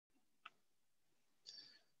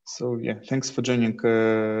So yeah, thanks for joining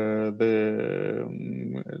the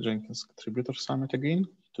Jenkins Contributor Summit again.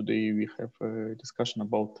 Today we have a discussion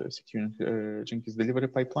about securing Jenkins delivery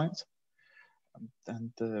pipelines.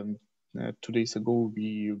 And 2 days ago,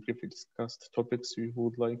 we briefly discussed topics we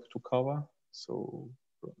would like to cover. So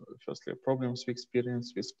firstly, problems we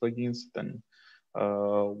experience with plugins, then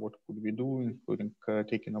what could we do, including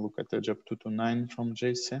taking a look at the JEP 229 from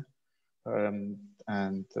JC.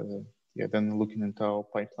 Yeah, then looking into our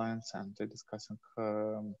pipelines and discussing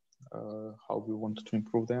how we want to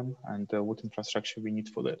improve them and what infrastructure we need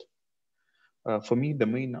for that. For me, the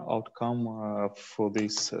main outcome for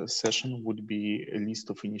this session would be a list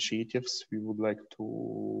of initiatives we would like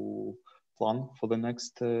to plan for the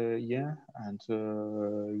next year and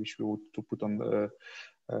which we would to put on the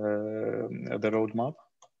roadmap.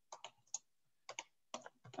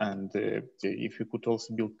 And if we could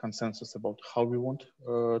also build consensus about how we want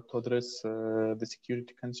to address the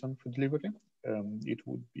security concern for delivery, it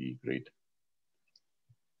would be great.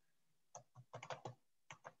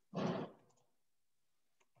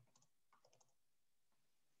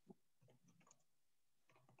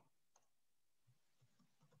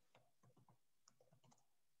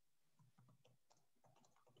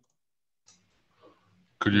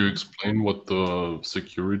 Could you explain what the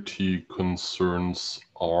security concerns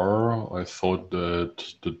are? I thought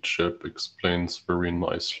that the JEP explains very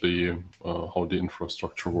nicely how the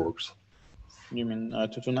infrastructure works. You mean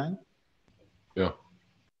 229? Yeah.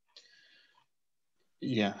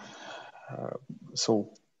 Yeah.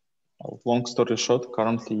 So long story short,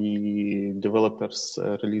 currently developers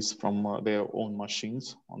release from their own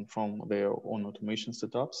machines and from their own automation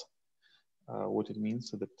setups. What it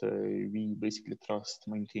means is that we basically trust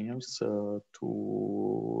maintainers to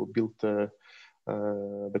build the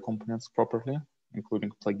components properly,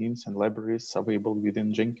 including plugins and libraries available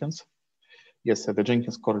within Jenkins. Yes, the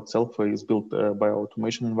Jenkins core itself is built by our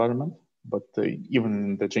automation environment, but even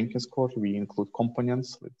in the Jenkins core, we include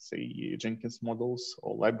components, let's say Jenkins models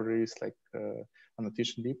or libraries like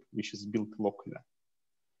annotation lib, which is built locally.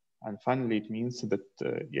 And finally, it means that,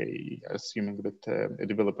 assuming that a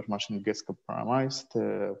developer machine gets compromised,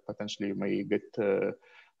 potentially you may get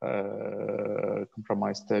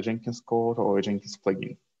compromised Jenkins core or a Jenkins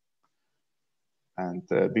plugin. And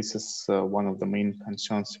this is one of the main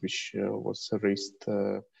concerns which was raised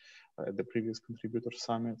at the previous contributor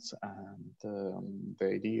summits. And the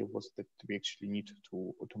idea was that we actually need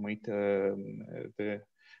to automate the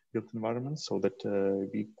built environment so that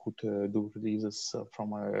we could do releases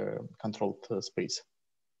from a controlled space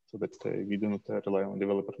so that we do not rely on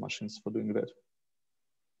developer machines for doing that.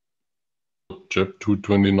 JEP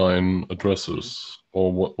 229 addresses,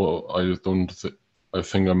 or what? Well, I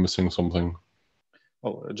think I'm missing something.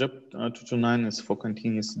 Well, JEP 229 is for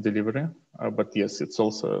continuous delivery, but yes, it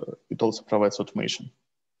also provides automation.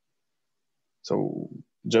 So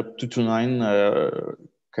JEP 229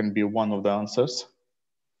 can be one of the answers.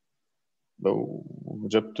 So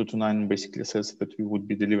JEP 229 basically says that we would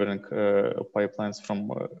be delivering pipelines from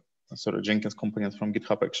Jenkins components from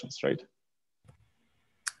GitHub Actions, right?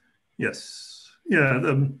 Yes. Yeah,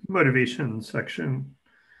 the motivation section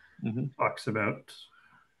talks about,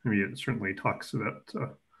 I mean, it certainly talks about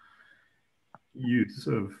use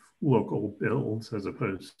of local builds as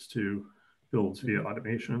opposed to builds via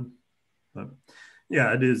automation. But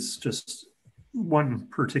yeah, it is just one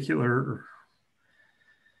particular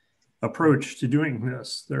approach to doing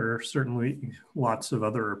this. There are certainly lots of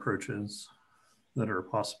other approaches that are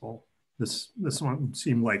possible. This one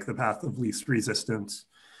seemed like the path of least resistance,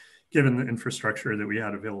 given the infrastructure that we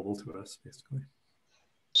had available to us, basically.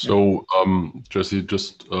 So, Jesse,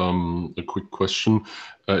 just a quick question.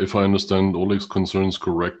 If I understand Oleg's concerns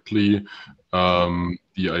correctly,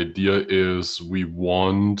 the idea is we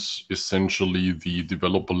want essentially the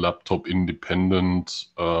developer laptop independent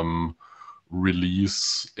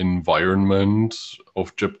release environment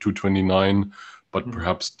of JEP 229, but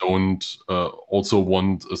perhaps don't also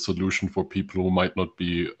want a solution for people who might not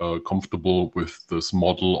be comfortable with this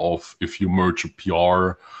model of if you merge a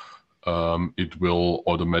PR, it will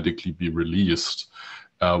automatically be released.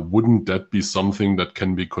 Wouldn't that be something that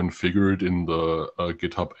can be configured in the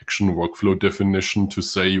GitHub Action workflow definition to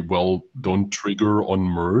say, well, don't trigger on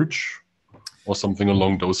merge or something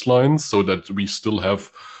along those lines, so that we still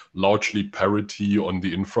have largely parity on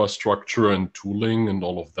the infrastructure and tooling and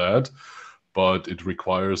all of that, but it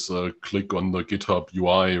requires a click on the GitHub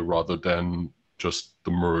UI rather than just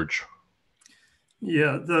the merge?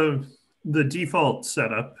 Yeah, the default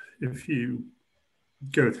setup, if you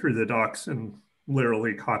go through the docs and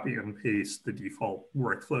literally copy and paste the default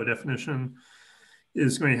workflow definition,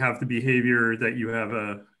 is going to have the behavior that you have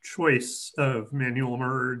a choice of manual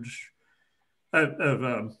merge,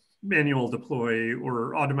 of manual deploy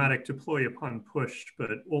or automatic deploy upon push,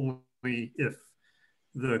 but only if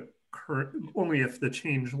the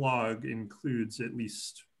change log includes at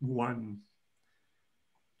least one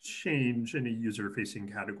change in a user-facing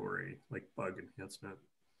category, like bug enhancement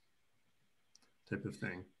type of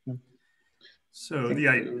thing. So the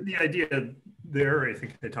idea there, I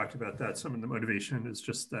think I talked about that. Some of the motivation is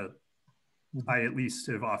just that I at least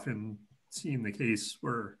have often seen the case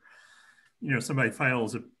where, you know, somebody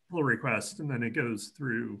files a pull request and then it goes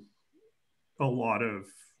through a lot of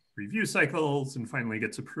review cycles and finally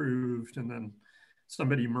gets approved, and then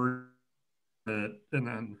somebody merges it, and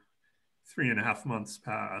then 3.5 months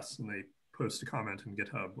pass and they post a comment on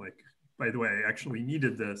GitHub like, by the way, I actually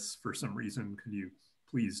needed this for some reason, could you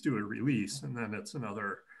please do a release? And then it's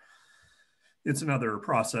another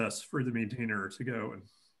process for the maintainer to go and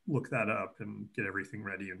look that up and get everything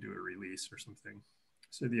ready and do a release or something.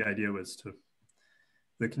 So the idea was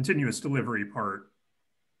the continuous delivery part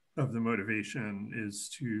of the motivation is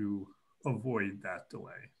to avoid that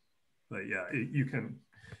delay. But yeah, you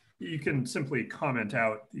can simply comment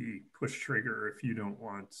out the push trigger if you don't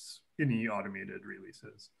want any automated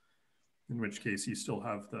releases, in which case you still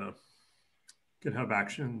have the GitHub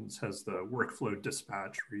Actions has the workflow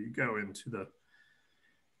dispatch where you go into the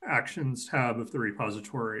Actions tab of the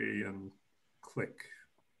repository and click,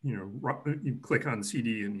 you click on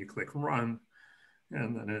CD and you click run,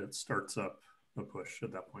 and then it starts up a push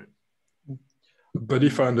at that point. But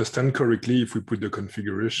if I understand correctly, if we put the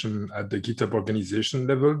configuration at the GitHub organization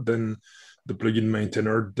level, then the plugin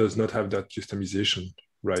maintainer does not have that customization,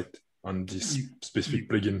 right, on this specific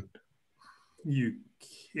plugin. You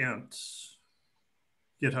can't.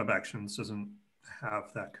 GitHub Actions doesn't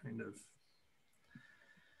have that kind of,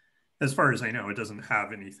 as far as I know, it doesn't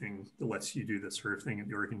have anything that lets you do this sort of thing at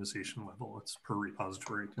the organization level. It's per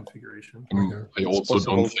repository configuration. I also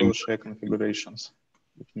don't think share configurations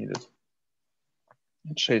if needed.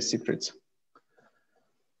 And share secrets.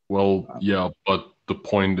 Well, yeah, but the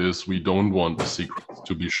point is we don't want the secrets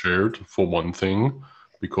to be shared, for one thing,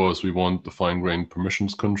 because we want the fine-grained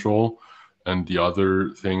permissions control. And the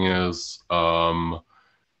other thing is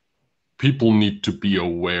people need to be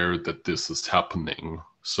aware that this is happening.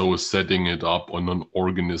 So setting it up on an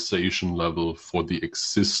organization level for the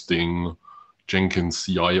existing Jenkins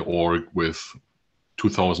CI org with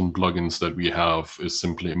 2,000 plugins that we have is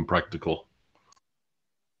simply impractical.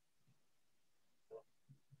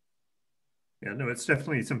 Yeah, no, it's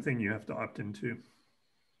definitely something you have to opt into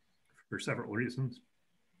for several reasons.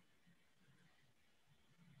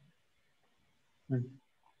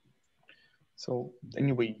 So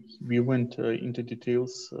anyway, we went into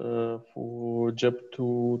details for JEP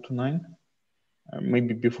 229.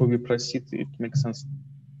 Maybe before we proceed, it makes sense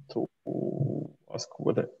to ask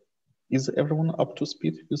whether is everyone up to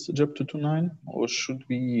speed with JEP 229, or should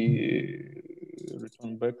we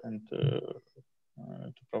return back and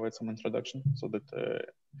to provide some introduction so that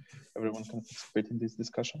everyone can participate in this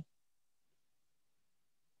discussion?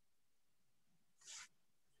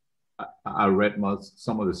 I read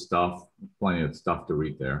some of the stuff, plenty of stuff to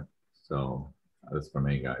read there. So that's for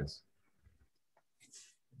me, guys.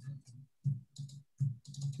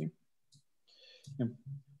 Okay. Yeah.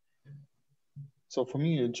 So for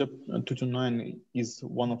me, JEP 229 is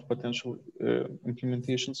one of potential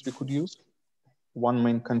implementations we could use. One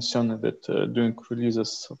main concern is that doing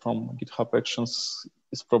releases from GitHub Actions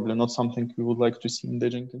is probably not something we would like to see in the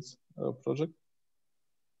Jenkins project.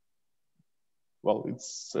 Well,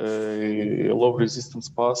 it's a low resistance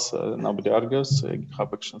path. Nobody argues.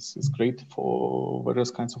 GitHub Actions is great for various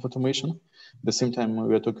kinds of automation. At the same time,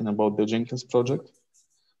 we are talking about the Jenkins project.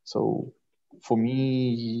 So for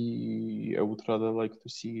me, I would rather like to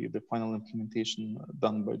see the final implementation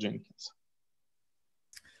done by Jenkins.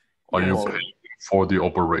 Are you paying for the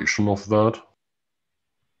operation of that?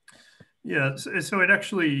 Yeah, so it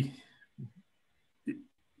actually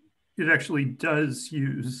does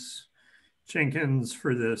use Jenkins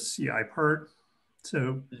for the CI part.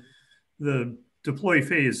 So the deploy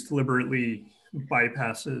phase deliberately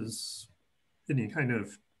bypasses any kind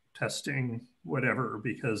of testing, whatever,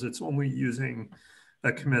 because it's only using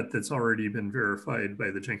a commit that's already been verified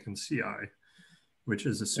by the Jenkins CI, which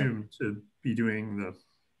is assumed to be doing the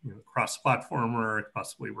cross-platform work,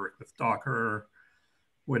 possibly work with Docker,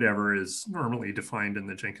 whatever is normally defined in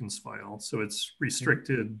the Jenkins file. So it's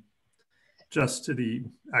restricted just to the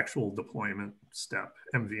actual deployment step,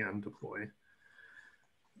 MVN deploy.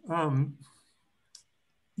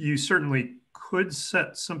 You certainly could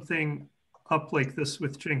set something up like this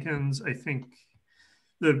with Jenkins. I think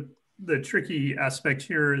the tricky aspect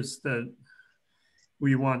here is that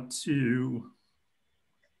we want to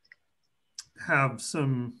have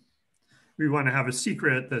a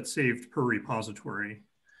secret that's saved per repository.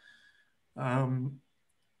 And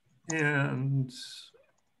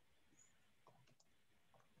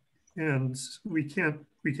we can't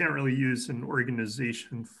really use an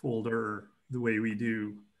organization folder the way we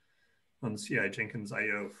do on CI Jenkins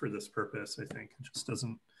IO for this purpose. I think it just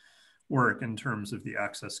doesn't work in terms of the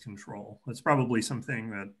access control. It's probably something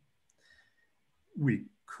that we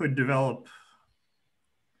could develop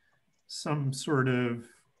some sort of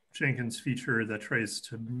Jenkins feature that tries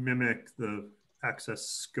to mimic the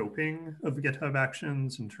access scoping of GitHub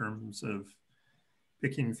Actions in terms of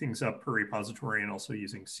picking things up per repository and also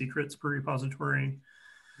using secrets per repository,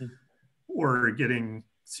 or getting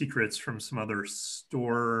secrets from some other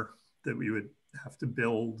store that we would have to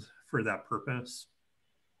build for that purpose.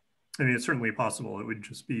 I mean, it's certainly possible. It would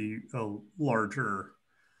just be a larger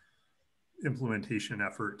implementation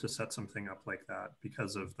effort to set something up like that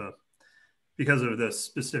because of the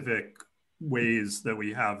specific ways that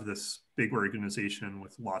we have this big organization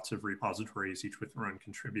with lots of repositories, each with their own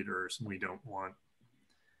contributors, and we don't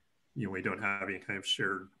have any kind of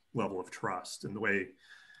shared level of trust in the way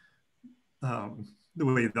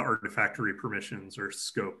the Artifactory permissions are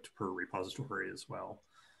scoped per repository as well.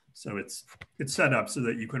 So it's set up so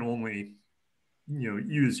that you can only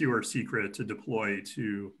use your secret to deploy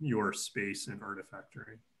to your space in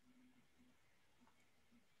Artifactory.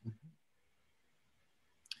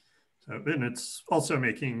 So, and it's also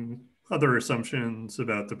making other assumptions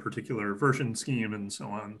about the particular version scheme and so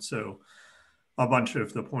on. So a bunch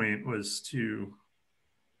of the point was to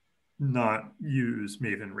not use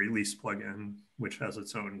Maven release plugin, which has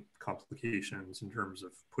its own complications in terms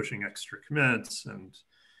of pushing extra commits and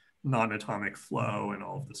non-atomic flow and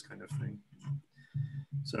all of this kind of thing.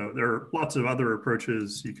 So there are lots of other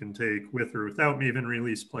approaches you can take with or without Maven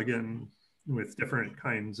release plugin, with different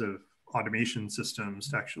kinds of automation systems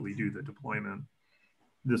to actually do the deployment.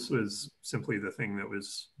 This was simply the thing that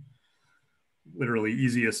was literally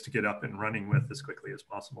easiest to get up and running with as quickly as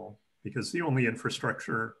possible, because the only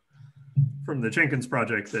infrastructure from the Jenkins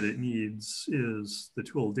project that it needs is the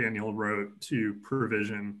tool Daniel wrote to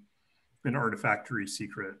provision an Artifactory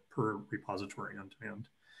secret per repository on demand.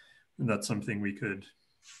 And that's something we could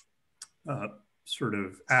sort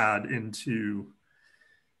of add into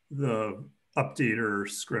the updater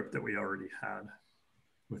script that we already had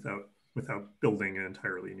without building an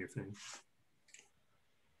entirely new thing.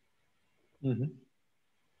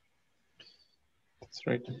 That's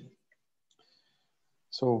right.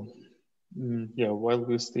 So yeah, while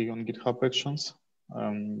we stay on GitHub Actions,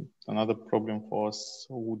 another problem for us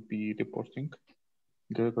would be reporting,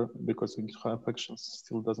 because GitHub Actions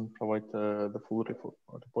still doesn't provide the full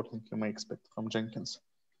reporting you may expect from Jenkins.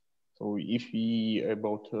 So if we are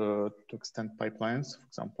about to extend pipelines, for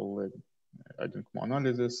example, adding more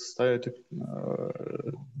analysis, static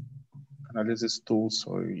analysis tools,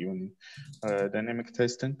 or even dynamic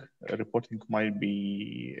testing, reporting might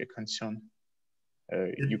be a concern.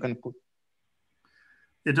 You can put.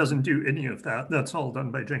 It doesn't do any of that. That's all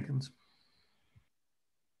done by Jenkins.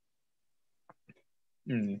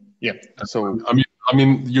 Yeah. So I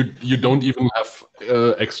mean, you don't even have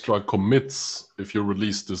extra commits if you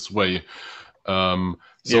release this way. So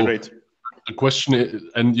yeah, right. The question is,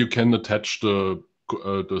 and you can attach the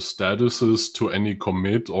statuses to any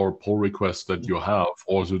commit or pull request that you have,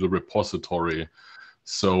 or to the repository.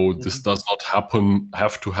 So this does not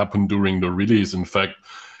have to happen during the release. In fact,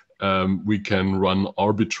 we can run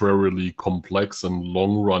arbitrarily complex and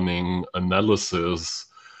long-running analysis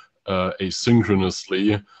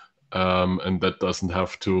asynchronously, and that doesn't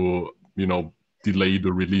have to, delay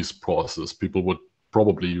the release process. People would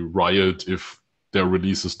probably riot if their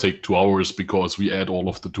releases take 2 hours because we add all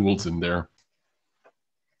of the tools in there.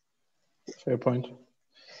 Fair point.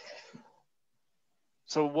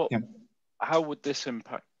 So how would this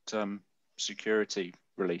impact security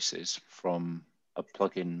releases from a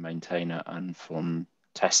plugin maintainer and from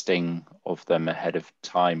testing of them ahead of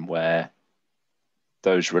time, where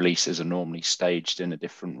those releases are normally staged in a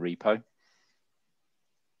different repo?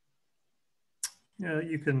 Yeah,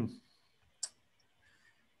 you can.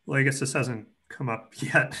 Well, I guess this hasn't come up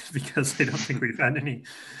yet because I don't think we've had any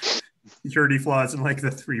security flaws in like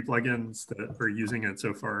the 3 plugins that are using it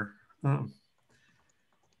so far.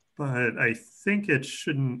 But I think it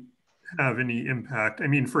shouldn't have any impact. I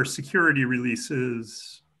mean, for security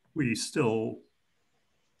releases, we still,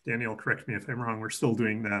 Daniel, correct me if I'm wrong, we're still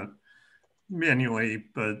doing that manually,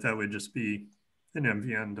 but that would just be an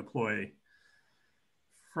MVN deploy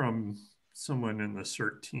from someone in the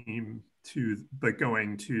cert team but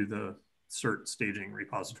going to the cert staging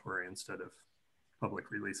repository instead of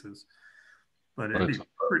public releases. But it'd be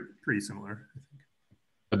pretty similar,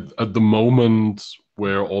 I think. At the moment,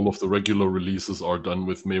 where all of the regular releases are done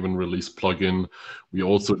with Maven Release plugin, we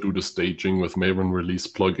also do the staging with Maven Release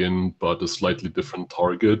plugin, but a slightly different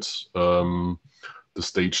target. The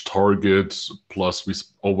stage target, plus we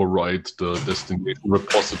override the destination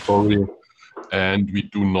repository, and we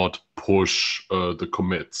do not push the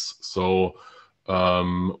commits. So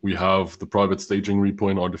we have the private staging repo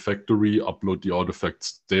in Artifactory, upload the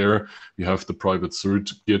artifacts there. We have the private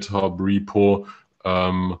cert GitHub repo,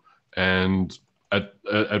 and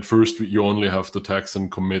at first you only have the tags and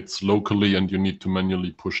commits locally, and you need to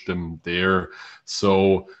manually push them there.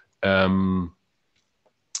 So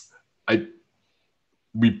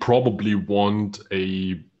we probably want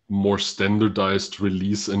a more standardized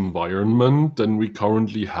release environment than we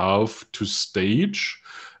currently have to stage.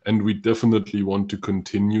 And we definitely want to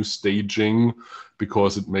continue staging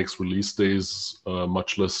because it makes release days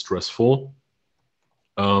much less stressful.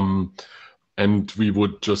 And we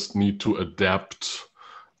would just need to adapt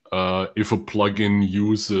if a plugin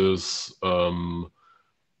uses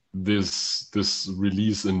this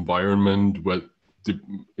release environment,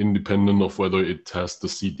 independent of whether it has the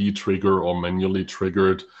CD trigger or manually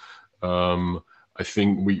triggered. I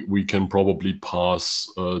think we can probably pass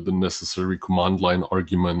the necessary command line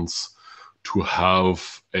arguments to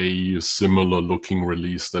have a similar looking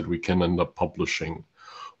release that we can end up publishing.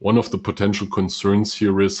 One of the potential concerns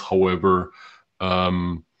here is, however,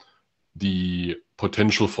 the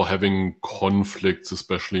potential for having conflicts,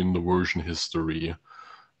 especially in the version history.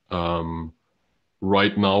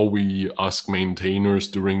 Right now, we ask maintainers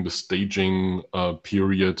during the staging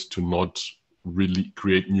period to not really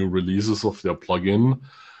create new releases of their plugin,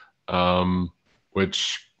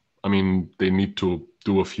 which, I mean, they need to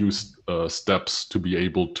do a few steps to be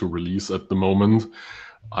able to release at the moment.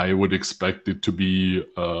 I would expect it to be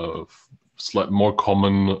slightly more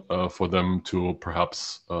common for them to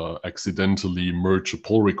perhaps accidentally merge a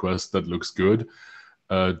pull request that looks good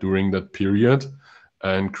during that period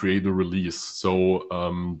and create a release. So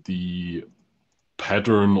the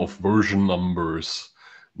pattern of version numbers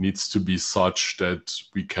needs to be such that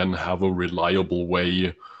we can have a reliable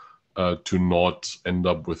way to not end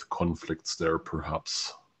up with conflicts there,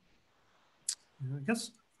 perhaps. I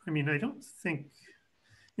guess, I mean, I don't think,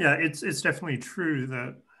 yeah, it's definitely true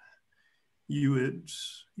that you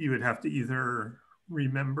would have to either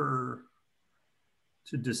remember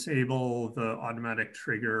to disable the automatic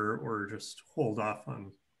trigger or just hold off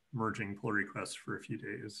on merging pull requests for a few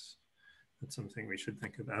days. That's something we should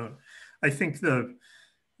think about. I think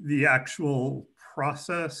the actual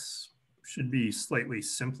process should be slightly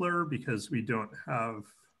simpler because we don't have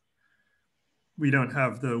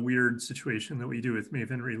the weird situation that we do with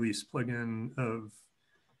Maven Release plugin of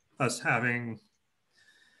us having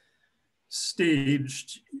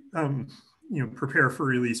staged, prepare for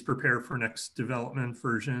release, prepare for next development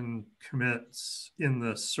version commits in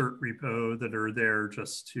the cert repo that are there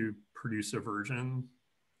just to produce a version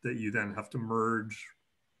that you then have to merge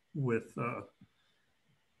with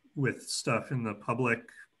stuff in the public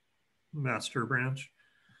master branch.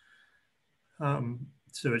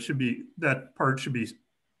 So it should be, that part should be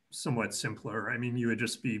somewhat simpler. I mean, you would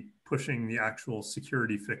just be pushing the actual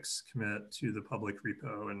security fix commit to the public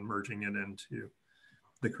repo and merging it into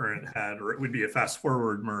the current head, or it would be a fast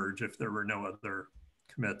forward merge if there were no other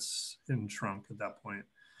commits in trunk at that point.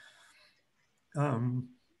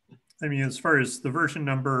 I mean, as far as the version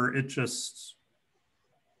number, it just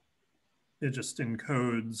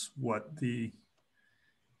encodes what the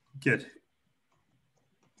Git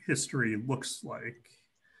history looks like,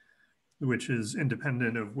 which is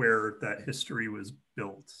independent of where that history was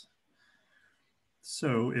built.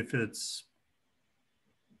 So if it's,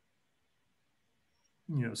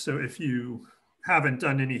 so if you haven't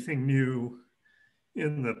done anything new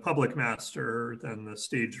in the public master, then the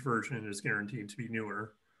staged version is guaranteed to be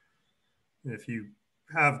newer. If you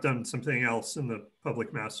have done something else in the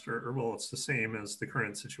public master, well, it's the same as the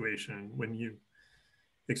current situation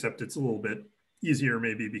except it's a little bit easier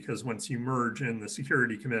maybe because once you merge in the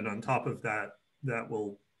security commit on top of that, that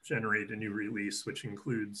will generate a new release, which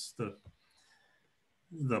includes the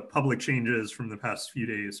public changes from the past few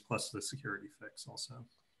days plus the security fix also.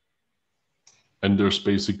 And there's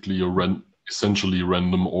basically essentially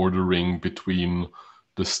random ordering between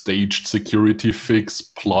the staged security fix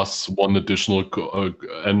plus one additional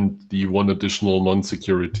and the one additional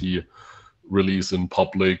non-security release in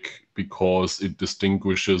public because it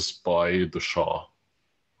distinguishes by the SHA.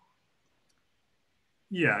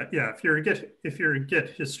 Yeah. If your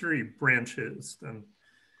Git history branches, then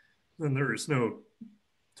there is no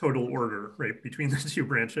total order, right, between the two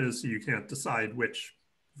branches. So you can't decide which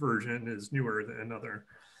version is newer than another.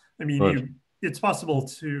 I mean, Right. it's possible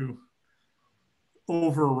to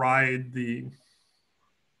override the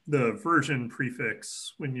version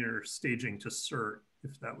prefix when you're staging to cert,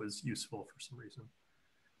 if that was useful for some reason.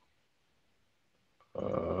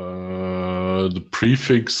 The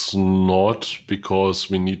prefix not, because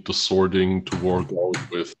we need the sorting to work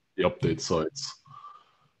out with the update sites,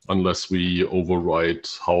 unless we override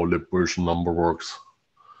how lib version number works.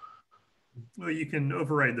 Well, you can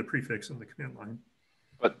override the prefix in the command line.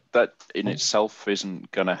 But that in itself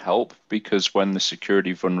isn't going to help, because when the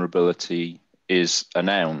security vulnerability is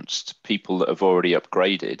announced, people that have already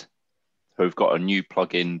upgraded, who've got a new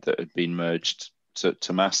plugin that had been merged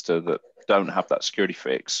to master that don't have that security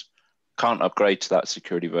fix, can't upgrade to that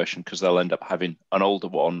security version because they'll end up having an older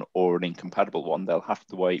one or an incompatible one. They'll have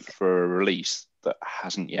to wait for a release that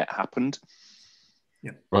hasn't yet happened.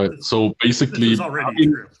 Yeah. Right. So basically, this is already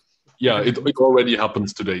true. Yeah, it already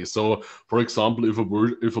happens today. So, for example, if a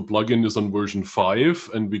plugin is on version 5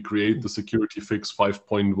 and we create the security fix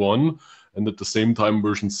 5.1, and at the same time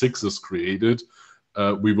version 6 is created,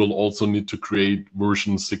 we will also need to create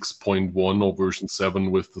version 6.1 or version 7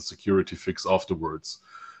 with the security fix afterwards.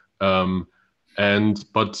 But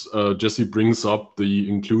Jesse brings up the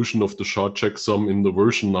inclusion of the shard checksum in the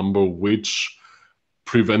version number, which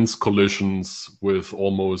prevents collisions with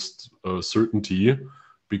almost certainty,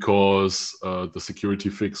 because the security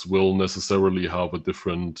fix will necessarily have a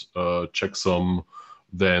different checksum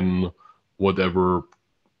than whatever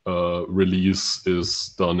release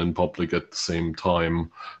is done in public at the same time.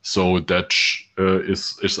 So that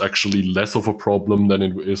is actually less of a problem than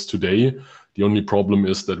it is today. The only problem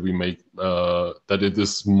is that we make that it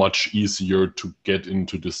is much easier to get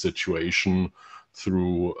into this situation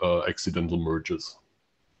through accidental merges.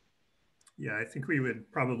 Yeah, I think we would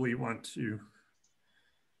probably want to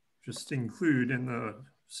just include in the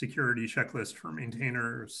security checklist for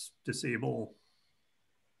maintainers, disable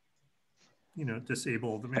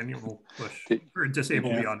the manual push, or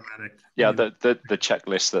disable the automatic. Yeah, the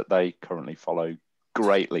checklist that they currently follow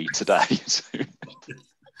greatly today.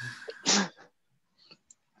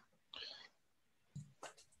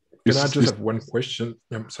 Can I just have one question?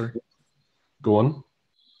 I'm sorry. Go on.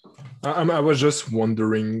 I was just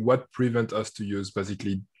wondering what prevents us to use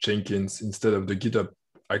basically Jenkins instead of the GitHub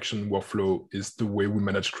action workflow is the way we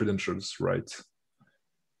manage credentials, right?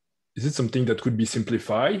 Is it something that could be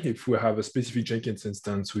simplified if we have a specific Jenkins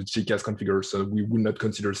instance with GCAS configured, so we would not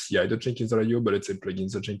consider ci.jenkins.io, but let's say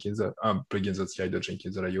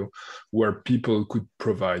plugins.ci.jenkins.io, where people could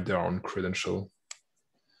provide their own credential?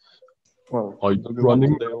 Well, are you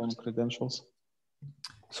running their own credentials?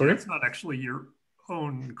 Sorry? It's not actually your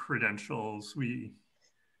own credentials. We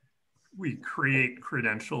create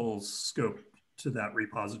credentials scoped to that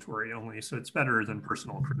repository only, so it's better than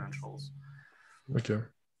personal credentials. Okay.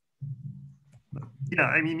 Yeah,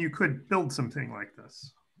 I mean, you could build something like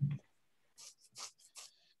this.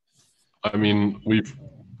 I mean,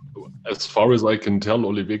 as far as I can tell,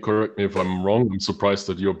 Olivier, correct me if I'm wrong, I'm surprised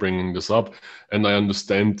that you're bringing this up, and I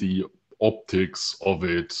understand the optics of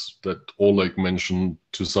it that Oleg mentioned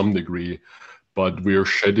to some degree, but we're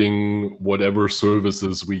shedding whatever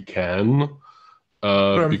services we can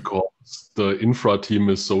because the infra team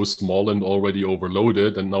is so small and already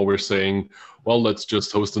overloaded, and now we're saying, well, let's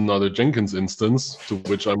just host another Jenkins instance, to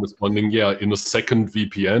which I'm responding, yeah, in a second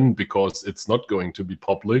VPN, because it's not going to be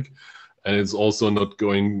public, and it's also not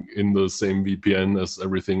going in the same VPN as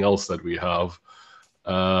everything else that we have.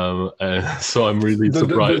 And so I'm really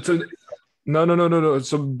surprised. No.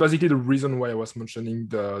 So basically the reason why I was mentioning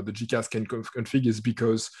the GCAS config is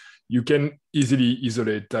because you can easily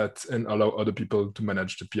isolate that and allow other people to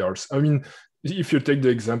manage the PRs. I mean, if you take the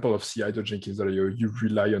example of ci.jenkins.io, you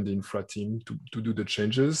rely on the infra team to do the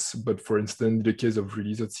changes. But for instance, in the case of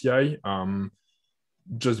release.ci,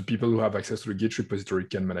 just the people who have access to the Git repository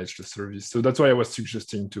can manage the service. So that's why I was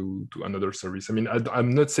suggesting to another service. I mean,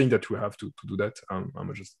 I'm not saying that we have to do that.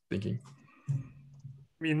 I'm just thinking.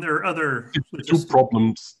 I mean, there are other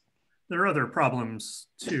problems. There are other problems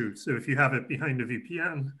too. So if you have it behind a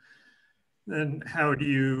VPN, then how do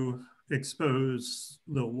you expose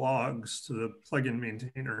the logs to the plugin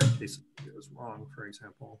maintainer in case it goes wrong, for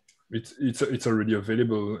example? It's already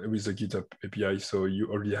available with the GitHub API, so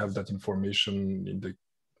you already have that information in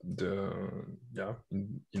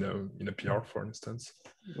in a PR, for instance.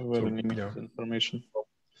 Information.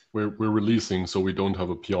 We're releasing, so we don't have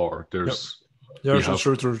a PR. There's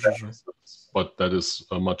sure. but that is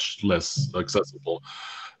much less accessible.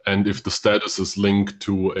 And if the status is linked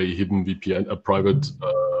to a hidden VPN, a private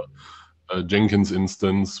Jenkins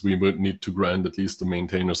instance, we would need to grant at least the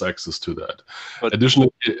maintainers access to that. But additionally,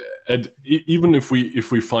 even if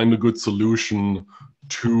we find a good solution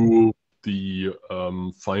to the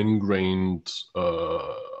fine-grained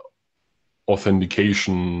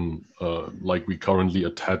authentication, like we currently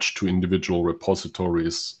attach to individual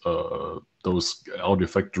repositories, those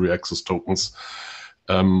Artifactory access tokens,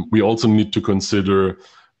 we also need to consider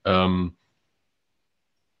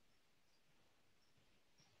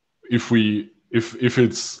if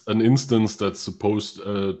it's an instance that's supposed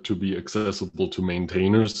to be accessible to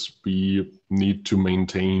maintainers, we need to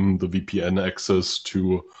maintain the VPN access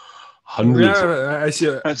to hundreds. Yeah, I see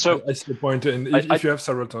the point. And if you have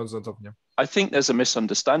several thousand of them. I think there's a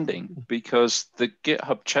misunderstanding because the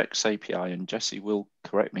GitHub Checks API, and Jesse will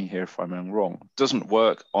correct me here if I'm wrong, doesn't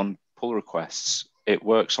work on pull requests. It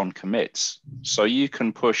works on commits. So you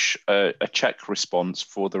can push a check response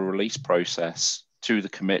for the release process to the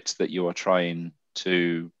commit that you are trying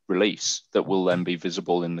to release that will then be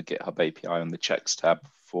visible in the GitHub API on the checks tab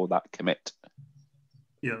for that commit.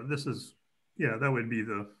 Yeah, that would be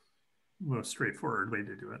the most straightforward way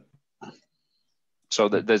to do it. So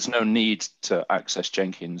that there's no need to access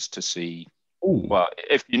Jenkins to see. Ooh. Well,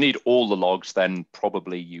 if you need all the logs, then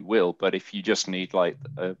probably you will. But if you just need like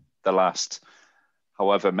the last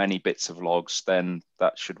however many bits of logs, then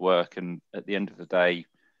that should work. And at the end of the day,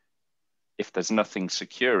 if there's nothing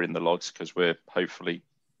secure in the logs, because we're hopefully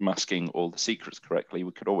masking all the secrets correctly,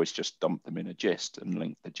 we could always just dump them in a gist and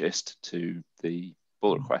link the gist to the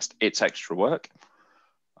pull request. It's extra work,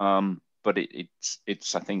 but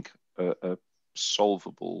it's I think a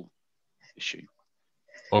solvable issue.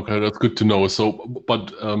 Okay, that's good to know. So,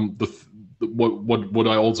 but what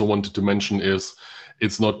I also wanted to mention is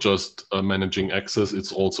it's not just managing access;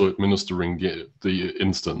 it's also administering the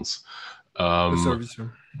instance. The service.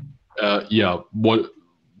 Yeah.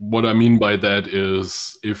 What I mean by that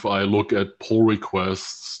is if I look at pull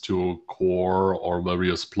requests to core or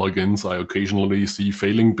various plugins, I occasionally see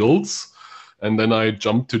failing builds. And then I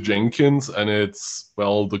jump to Jenkins and it's,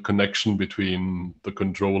 well, the connection between the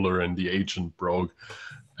controller and the agent broke.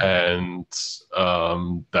 And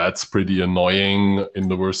that's pretty annoying. In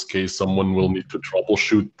the worst case, someone will need to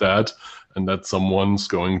troubleshoot that. And that someone's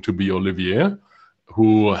going to be Olivier,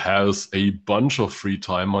 who has a bunch of free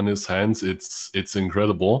time on his hands. It's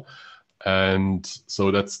incredible. And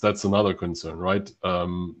so that's another concern, right?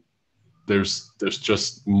 There's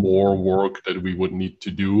just more work that we would need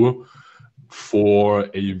to do for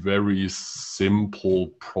a very simple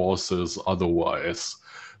process otherwise.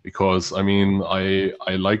 Because I mean, I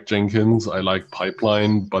like Jenkins, I like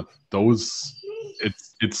pipeline, but those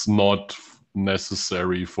it's not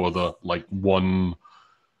necessary for the like one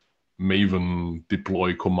Maven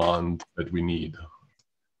deploy command that we need.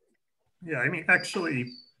 Yeah, I mean,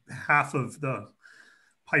 actually, half of the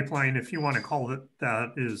pipeline, if you want to call it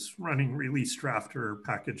that, is running release drafter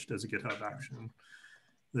packaged as a GitHub action.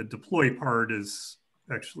 The deploy part is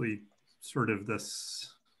actually sort of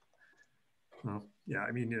this. Well, yeah,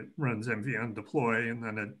 I mean, it runs mvn deploy, and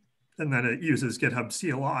then it uses GitHub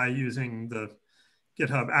CLI using the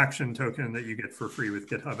GitHub action token that you get for free with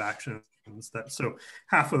GitHub Actions. So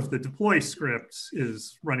half of the deploy scripts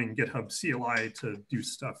is running GitHub CLI to do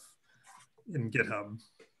stuff in GitHub,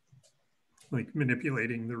 like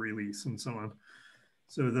manipulating the release and so on.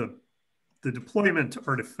 So the deployment to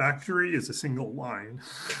Artifactory is a single line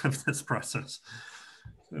of this process.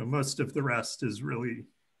 So most of the rest is really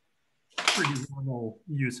pretty normal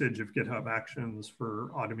usage of GitHub Actions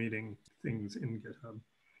for automating things in GitHub.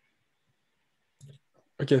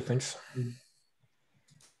 Okay, thanks.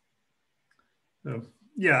 So,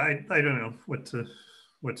 yeah, I don't know what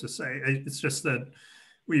to say. It's just that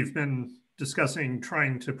we've been discussing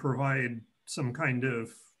trying to provide some kind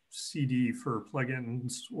of CD for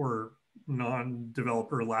plugins or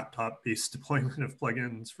non-developer laptop-based deployment of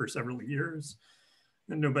plugins for several years,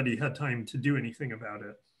 and nobody had time to do anything about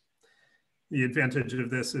it. The advantage of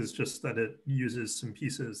this is just that it uses some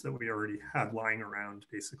pieces that we already had lying around,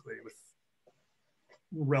 basically, with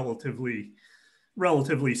relatively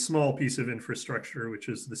small piece of infrastructure, which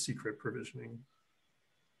is the secret provisioning.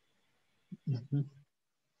 Mm-hmm.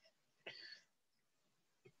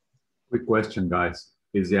 Quick question, guys.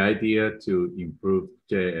 Is the idea to improve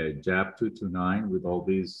JAP 229 with all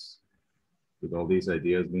these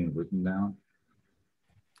ideas being written down?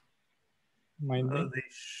 They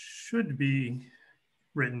should be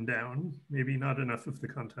written down, maybe not enough of the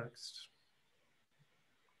context.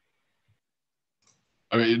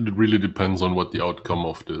 I mean, it really depends on what the outcome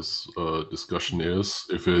of this discussion is.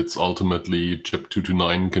 If it's ultimately JEP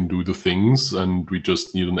 229 can do the things, and we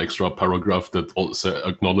just need an extra paragraph that also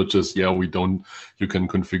acknowledges, yeah, you can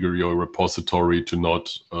configure your repository to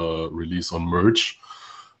not release on merge,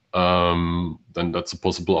 then that's a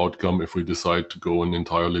possible outcome. If we decide to go an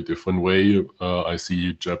entirely different way, I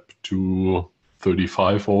see JEP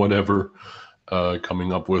 235 or whatever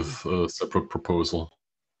coming up with a separate proposal.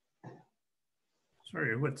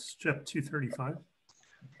 Sorry, what's JEP 235?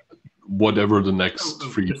 Whatever the next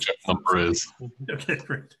free JEP number is. Okay,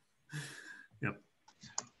 great. Yep.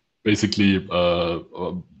 Basically,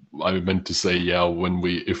 I meant to say, yeah, when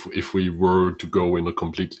if we were to go in a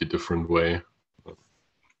completely different way.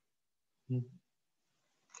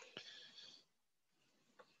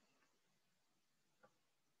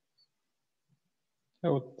 I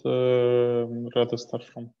would rather start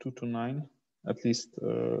from 2 to 9, at least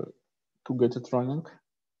to get it running.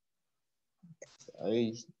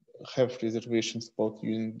 I have reservations about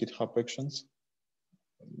using GitHub Actions.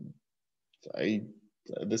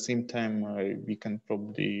 At the same time, we can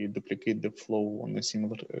probably duplicate the flow on a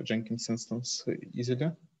similar Jenkins instance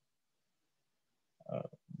easily.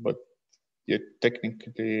 But yeah,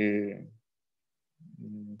 technically,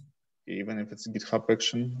 even if it's GitHub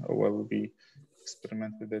action, while we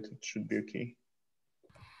experiment with it, it should be okay.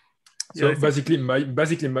 So yeah,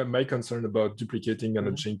 basically my concern about duplicating on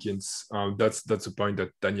a Jenkins, that's a point that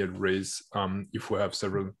Daniel raised. If we have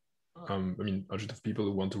several, I mean, a lot of people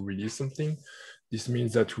who want to release something, this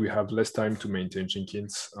means that we have less time to maintain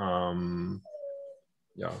Jenkins.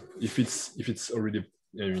 Yeah, if it's already,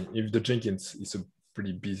 I mean, if the Jenkins is a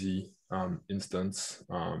pretty busy instance,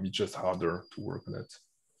 it's just harder to work on it.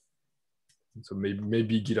 So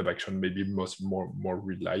maybe GitHub Action may be more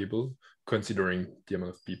reliable, considering the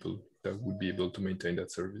amount of people that would be able to maintain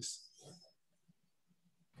that service.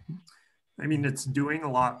 I mean, it's doing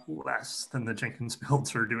a lot less than the Jenkins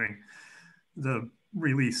builds are doing. The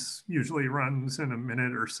release usually runs in a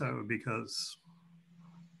minute or so because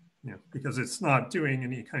it's not doing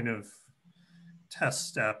any kind of test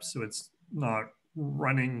steps. So it's not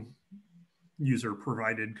running user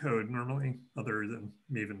provided code normally, other than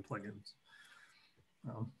Maven plugins.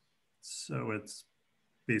 So it's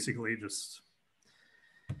basically just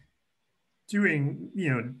doing,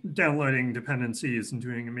 downloading dependencies and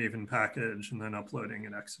doing a Maven package and then uploading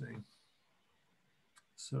and exiting.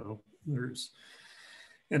 So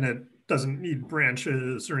and it doesn't need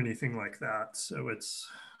branches or anything like that. So it's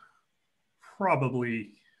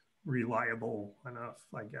probably reliable enough,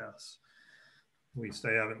 I guess. At least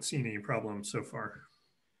I haven't seen any problems so far.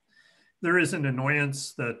 There is an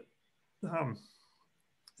annoyance that,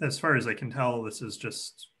 as far as I can tell, this is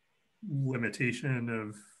just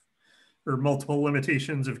multiple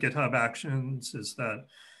limitations of GitHub Actions, is that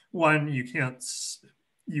one, you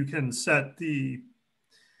can set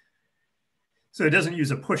so it doesn't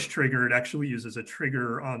use a push trigger, it actually uses a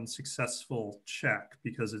trigger on successful check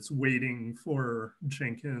because it's waiting for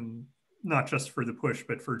Jenkins, not just for the push,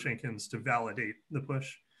 but for Jenkins to validate the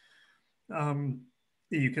push.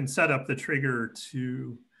 You can set up the trigger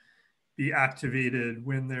to be activated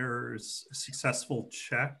when there's a successful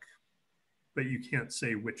check, but you can't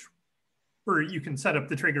say which, or you can set up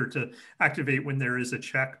the trigger to activate when there is a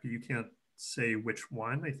check, but you can't say which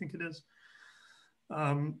one, I think it is.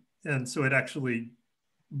 And so it actually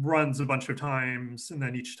runs a bunch of times and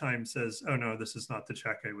then each time says, oh no, this is not the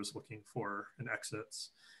check I was looking for, and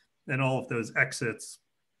exits. And all of those exits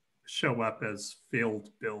show up as failed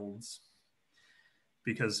builds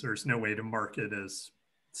because there's no way to mark it as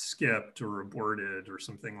skipped or aborted or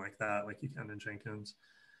something like that, like you can in Jenkins.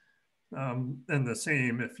 And the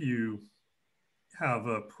same if you have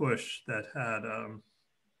a push that had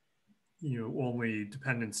only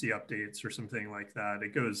dependency updates or something like that.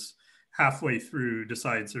 It goes halfway through,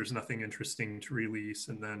 decides there's nothing interesting to release,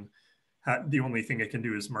 and then the only thing it can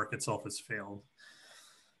do is mark itself as failed.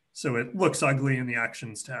 So it looks ugly in the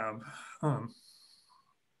Actions tab,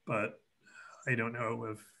 but I don't know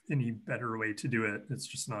of any better way to do it. It's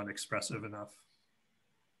just not expressive enough.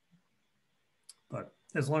 But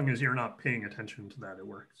as long as you're not paying attention to that, it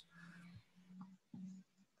works.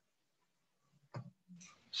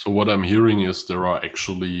 So what I'm hearing is there are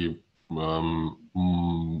actually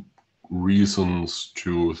reasons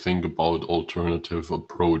to think about alternative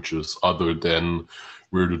approaches other than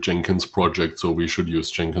we're the Jenkins project, so we should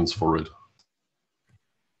use Jenkins for it.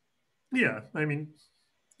 Yeah, I mean,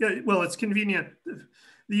 yeah, well, it's convenient.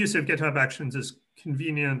 The use of GitHub Actions is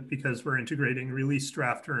convenient because we're integrating release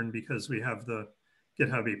drafter and because we have the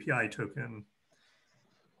GitHub API token.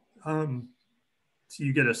 So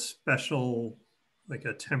you get a special like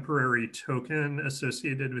a temporary token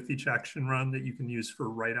associated with each action run that you can use for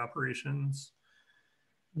write operations.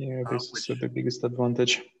 Yeah, this is the biggest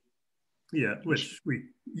advantage. Yeah, which we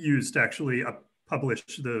used to actually publish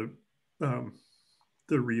the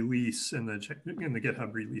release in the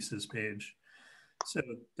GitHub releases page. So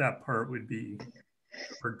that part would be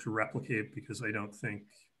hard to replicate because I don't think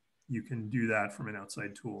you can do that from an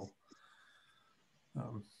outside tool.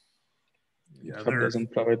 Yeah, GitHub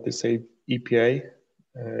doesn't provide this API.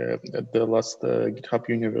 At the last GitHub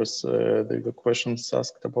Universe, there were questions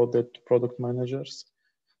asked about the product managers.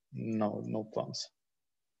 No plans.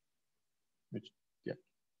 Which, yeah,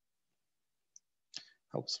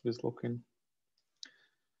 helps with login.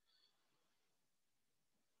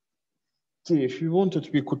 If you wanted,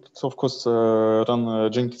 we could, of course, run a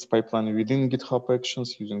Jenkins pipeline within GitHub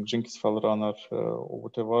Actions using Jenkins file runner or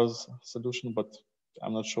whatever solution, but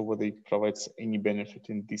I'm not sure whether it provides any benefit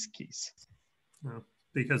in this case. No,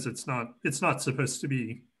 because it's not supposed to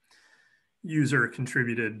be user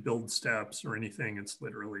contributed build steps or anything. It's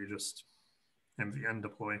literally just MVN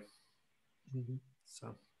deploy. Mm-hmm.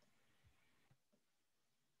 So.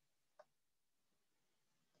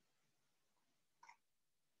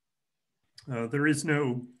 There is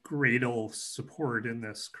no Gradle support in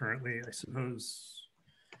this currently, I suppose.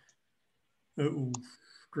 Oh,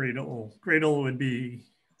 Gradle would be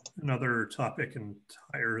another topic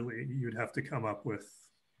entirely. You'd have to come up with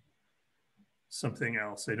something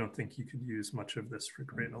else. I don't think you could use much of this for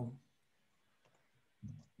Gradle.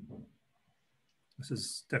 This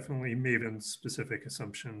is definitely Maven specific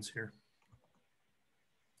assumptions here,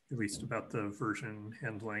 at least about the version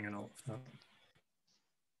handling and all of that.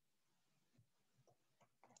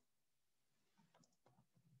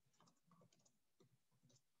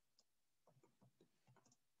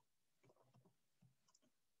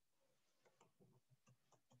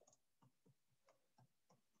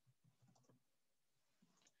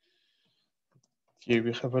 Yeah,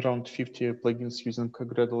 we have around 50 plugins using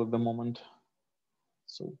Gradle at the moment.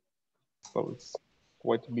 So, well, it's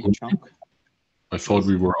quite a big chunk. I thought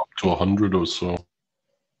we were up to 100 or so.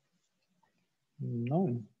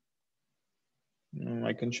 No.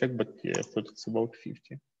 I can check, but yeah, I thought it's about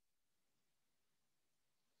 50.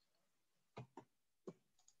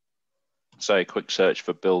 So a quick search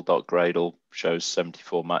for build.gradle shows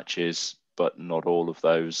 74 matches, but not all of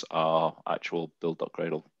those are actual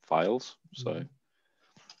build.gradle files. So.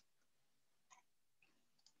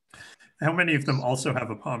 How many of them also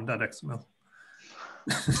have a pom.xml?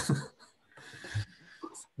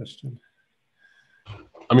 Question.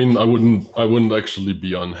 I mean, I wouldn't actually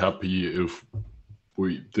be unhappy if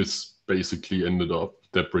this basically ended up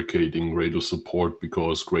deprecating Gradle support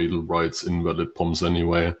because Gradle writes invalid POMs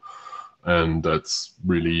anyway, and that's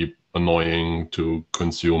really annoying to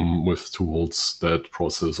consume with tools that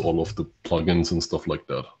process all of the plugins and stuff like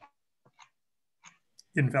that.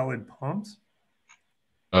 Invalid POMs?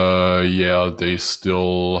 Yeah, they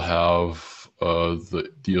still have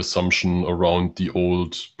the assumption around the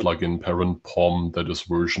old plugin parent POM that is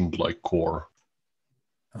versioned like core.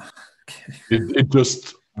 Okay. It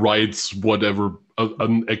just writes whatever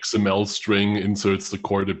an XML string, inserts the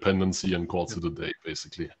core dependency, and calls it a day,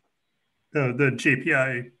 basically. The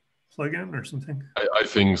JPI plugin or something? I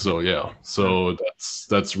think so, yeah. So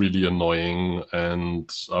that's really annoying, and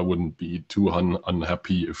I wouldn't be too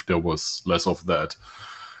unhappy if there was less of that.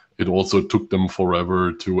 It also took them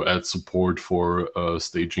forever to add support for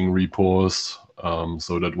staging repos.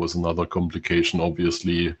 So that was another complication.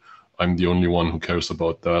 Obviously, I'm the only one who cares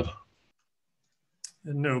about that.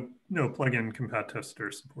 And no plugin compat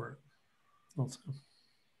tester support also.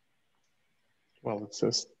 Well, it's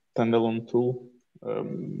a standalone tool.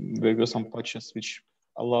 There were some patches which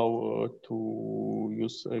allow to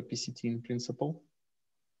use PCT in principle,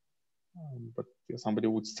 but somebody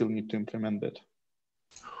would still need to implement that.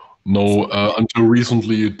 No, until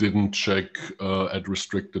recently it didn't check at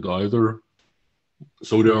restricted either.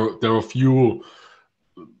 So there are a few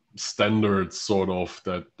standards sort of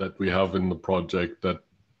that we have in the project that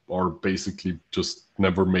are basically just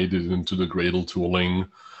never made it into the Gradle tooling.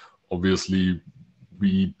 Obviously,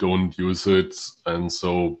 we don't use it, and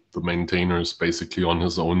so the maintainer is basically on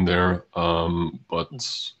his own there. But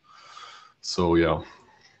so yeah.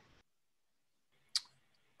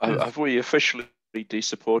 Have we officially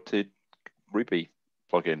de-supported Ruby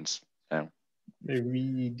plugins now?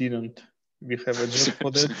 We didn't. We have a job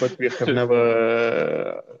for that, but we have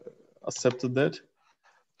never accepted that.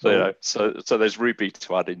 So there's Ruby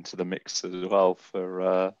to add into the mix as well for.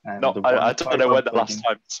 I don't know when the last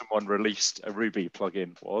time someone released a Ruby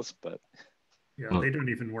plugin was, but yeah, they don't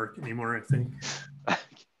even work anymore, I think.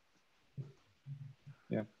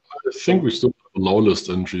 think we still have allow list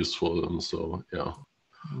entries for them, so yeah.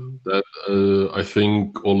 That I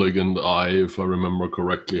think Oleg and I, if I remember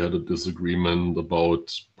correctly, had a disagreement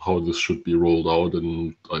about how this should be rolled out,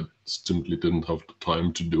 and I simply didn't have the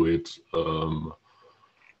time to do it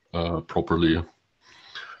properly.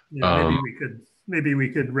 Yeah, maybe we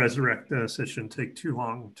could resurrect this. It shouldn't take too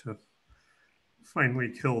long to finally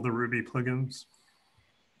kill the Ruby plugins.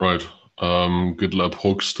 Right. GitLab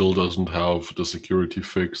Hook still doesn't have the security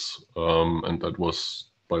fix, and that was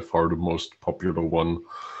by far the most popular one.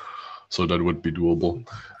 So that would be doable.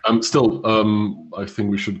 Still, I think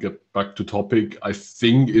we should get back to topic. I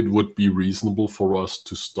think it would be reasonable for us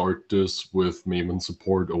to start this with Maven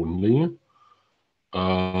support only,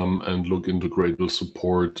 and look into Gradle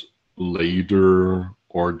support later,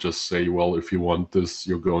 or just say, well, if you want this,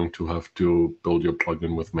 you're going to have to build your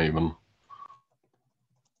plugin with Maven.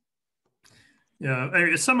 Yeah, I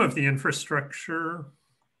mean, some of the infrastructure,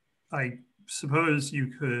 I suppose you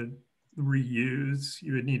could reuse.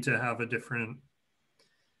 You would need to have a different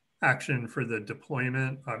action for the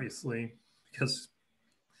deployment, obviously, because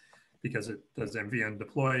it does MVN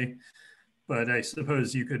deploy. But I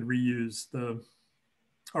suppose you could reuse the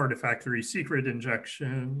Artifactory secret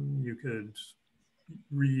injection. You could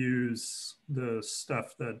reuse the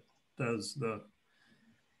stuff that does the,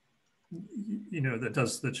 that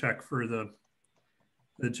does the check for the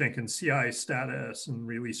Jenkins CI status and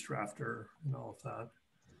release drafter and all of that.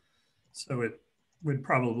 So it would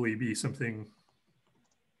probably be something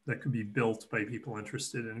that could be built by people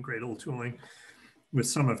interested in Gradle tooling with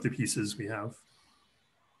some of the pieces we have.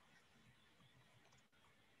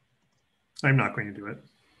 I'm not going to do it.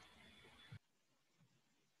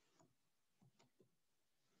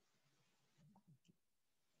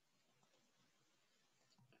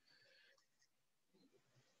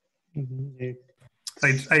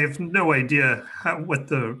 I have no idea what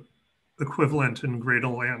the equivalent in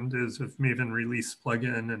Gradle land is of Maven release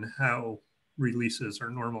plugin and how releases are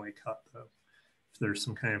normally cut, though. If there's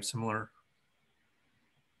some kind of similar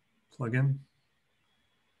plugin.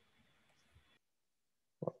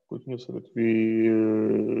 Good news that we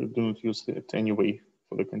do not use it anyway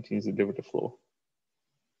for the continuous delivery flow.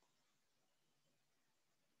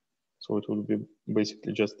 So it will be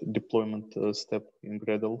basically just a deployment step in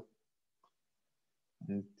Gradle.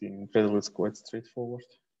 And in Gradle is quite straightforward.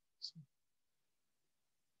 So.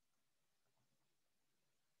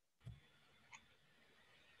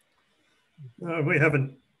 We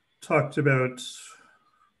haven't talked about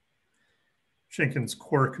Jenkins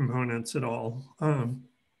core components at all.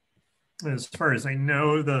 As far as I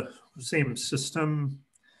know, the same system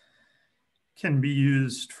can be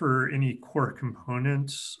used for any core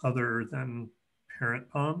components other than parent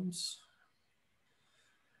POMs.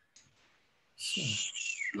 So.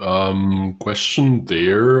 Question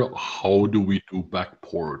there, how do we do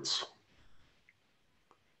backports?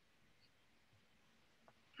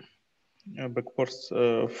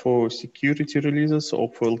 Backports for security releases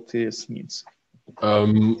or for LTS needs? I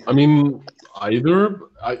mean, either.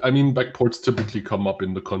 I mean, backports typically come up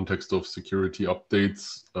in the context of security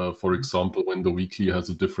updates. For example, when the weekly has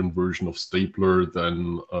a different version of stapler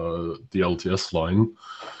than the LTS line.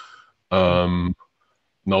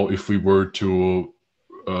 Now, if we were to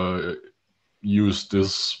use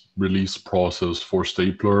this release process for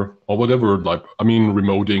stapler or whatever, like, I mean,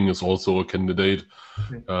 remoting is also a candidate.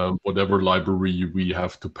 Whatever library we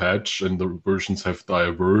have to patch and the versions have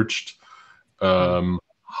diverged. How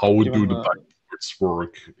do the backports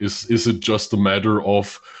work? Is it just a matter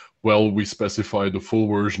of, well, we specify the full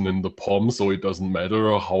version in the POM, so it doesn't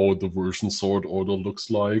matter how the version sort order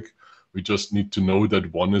looks like? We just need to know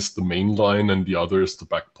that one is the main line and the other is the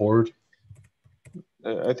backport?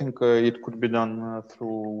 I think it could be done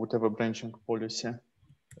through whatever branching policy,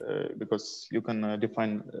 because you can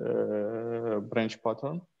define a branch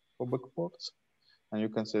pattern for backports. And you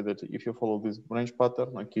can say that if you follow this branch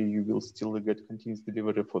pattern, okay, you will still get continuous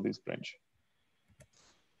delivery for this branch.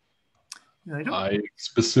 I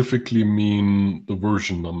specifically mean the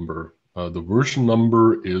version number. The version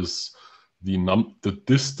number is the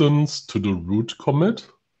distance to the root commit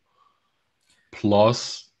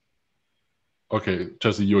plus. Okay,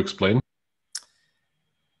 Jesse, you explain.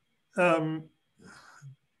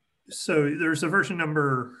 So there's a version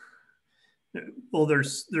number. Well,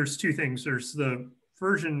 there's two things. There's the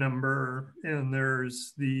version number and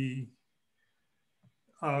there's the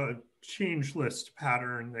change list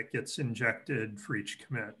pattern that gets injected for each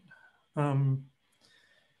commit. And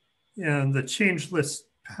the change list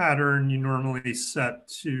pattern you normally set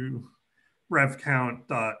to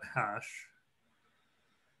revcount.hash.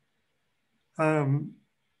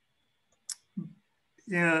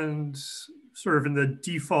 And sort of in the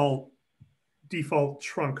default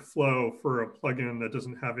trunk flow for a plugin that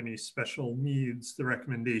doesn't have any special needs, the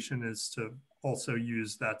recommendation is to also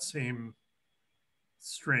use that same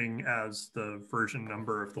string as the version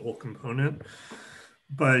number of the whole component.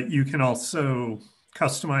 But you can also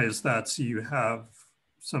customize that so you have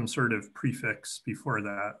some sort of prefix before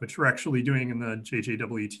that, which we're actually doing in the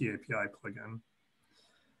JJWT API plugin.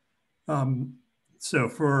 So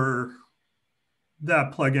for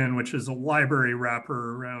that plugin, which is a library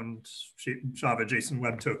wrapper around Java JSON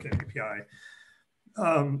Web Token API,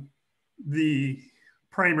 the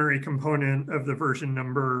primary component of the version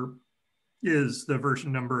number is the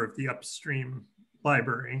version number of the upstream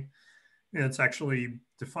library. And it's actually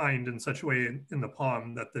defined in such a way in the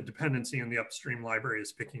POM that the dependency in the upstream library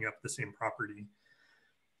is picking up the same property.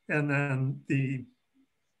 And then the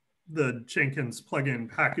Jenkins plugin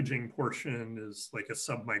packaging portion is like a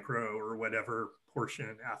submicro or whatever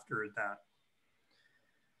portion after that.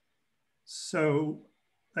 So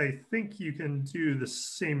I think you can do the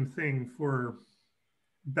same thing for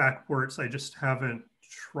backports. I just haven't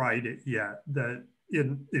tried it yet.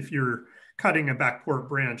 If you're cutting a backport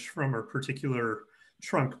branch from a particular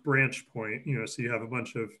trunk branch point, so you have a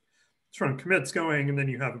bunch of trunk commits going, and then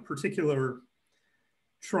you have a particular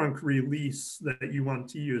trunk release that you want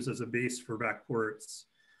to use as a base for backports.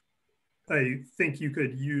 I think you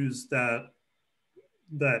could use that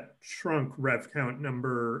trunk rev count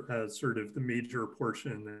number as sort of the major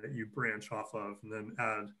portion that you branch off of, and then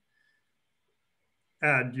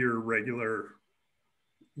add your regular,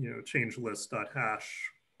 change list.hash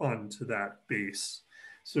onto that base.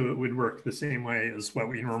 So it would work the same way as what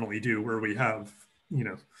we normally do, where we have,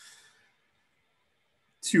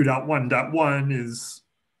 2.1.1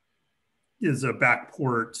 is a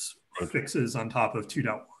backport fixes on top of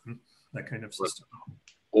 2.1, that kind of system.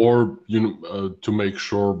 Or to make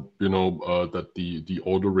sure that the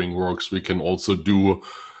ordering works, we can also do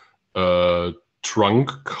trunk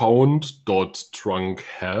count dot trunk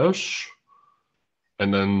hash,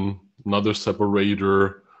 and then another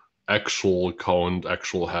separator, actual count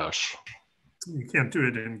actual hash. You can't do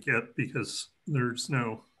it in Git because there's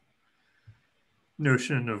no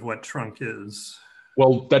notion of what trunk is.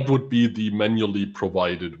 Well, that would be the manually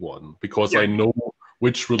provided one, because I know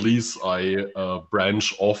which release I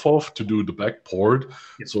branch off of to do the backport.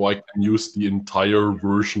 So I can use the entire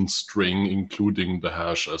version string, including the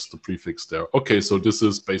hash as the prefix there. Okay, so this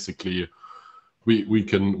is basically, we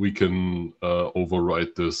can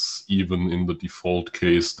overwrite this even in the default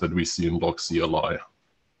case that we see in log CLI.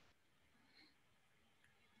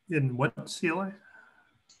 In what CLI?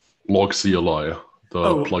 Log CLI,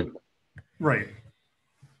 the plug. Right.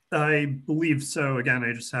 I believe so. Again,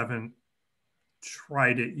 I just haven't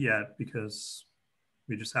tried it yet because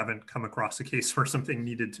we just haven't come across a case where something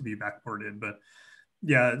needed to be backported. But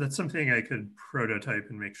yeah, that's something I could prototype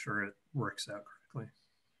and make sure it works out correctly.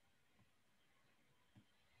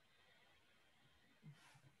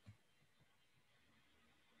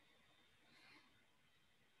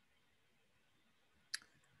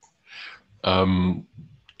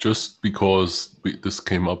 Just because this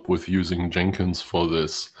came up with using Jenkins for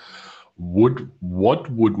this, what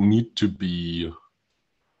would need to be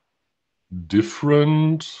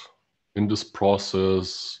different in this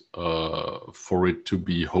process for it to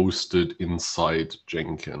be hosted inside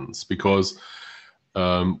Jenkins? Because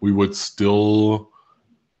we would still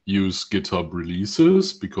use GitHub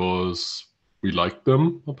releases because we like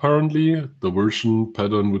them, apparently. The version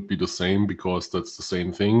pattern would be the same because that's the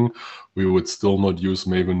same thing. We would still not use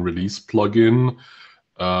Maven release plugin.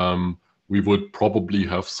 We would probably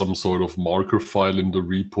have some sort of marker file in the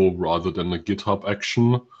repo rather than a GitHub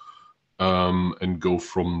action, and go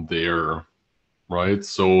from there, right?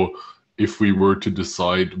 So if we were to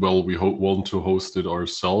decide, well, we want to host it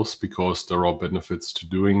ourselves because there are benefits to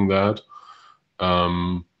doing that,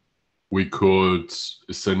 we could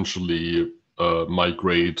essentially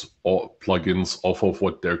migrate all plugins off of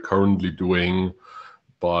what they're currently doing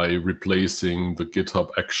by replacing the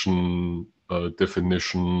GitHub action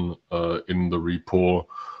definition in the repo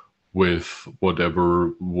with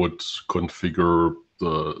whatever would configure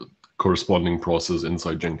the corresponding process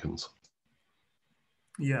inside Jenkins.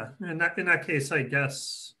 Yeah, in that case, I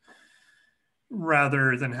guess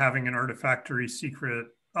rather than having an Artifactory secret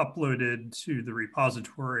uploaded to the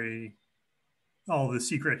repository, all the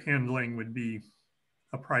secret handling would be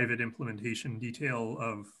a private implementation detail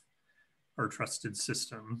of our trusted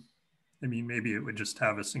system. I mean, maybe it would just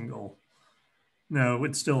have a single. No, it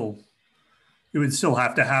would still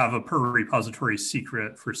have to have a per repository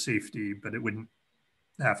secret for safety, but it wouldn't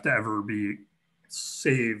have to ever be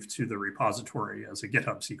save to the repository as a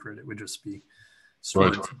GitHub secret. It would just be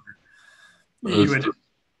stored somewhere.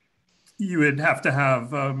 You would have to have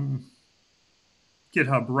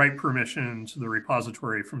GitHub write permission to the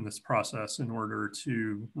repository from this process in order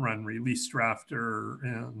to run release drafter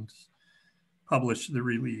and publish the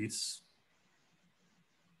release.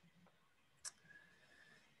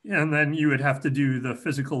 And then you would have to do the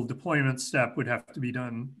physical deployment step would have to be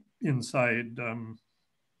done inside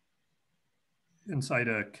inside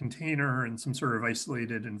a container in some sort of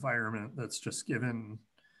isolated environment that's just given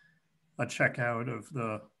a checkout of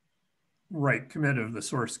the write commit of the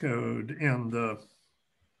source code and the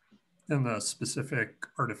specific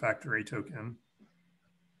Artifactory token.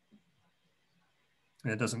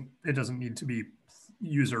 It doesn't need to be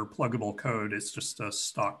user pluggable code. It's just a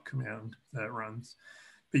stock command that runs.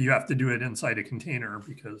 But you have to do it inside a container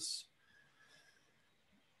because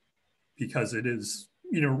it is,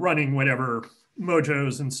 running whatever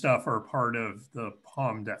mojos and stuff are part of the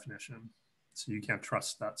POM definition. So you can't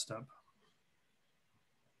trust that step.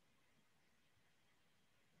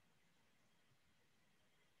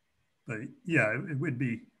 But yeah, it would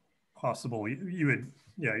be possible. You'd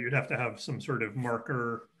have to have some sort of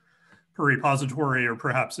marker per repository, or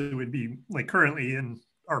perhaps it would be like currently in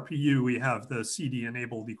RPU, we have the CD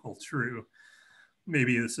enabled equal true.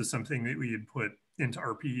 Maybe this is something that we'd put into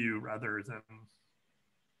RPU rather than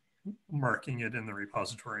marking it in the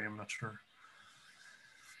repository. I'm not sure.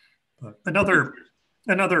 But another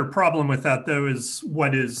problem with that though is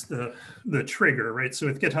what is the trigger, right? So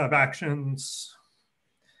with GitHub Actions,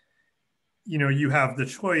 you have the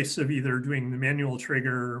choice of either doing the manual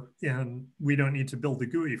trigger, and we don't need to build the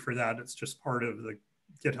GUI for that. It's just part of the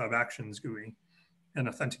GitHub Actions GUI and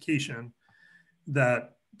authentication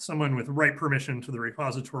that someone with write permission to the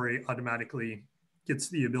repository automatically gets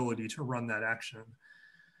the ability to run that action.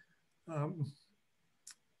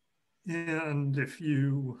 And if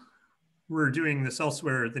you were doing this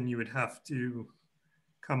elsewhere, then you would have to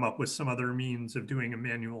come up with some other means of doing a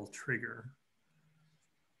manual trigger.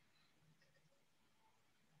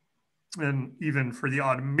 And even for the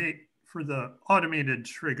automated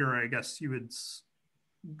trigger, I guess you could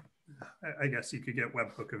get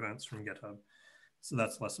webhook events from GitHub. So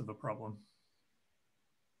that's less of a problem.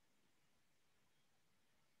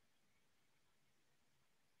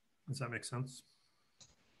 Does that make sense?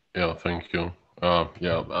 Yeah, thank you.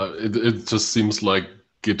 It just seems like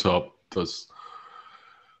GitHub does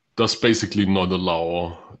basically not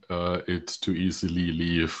allow it to easily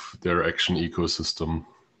leave their action ecosystem.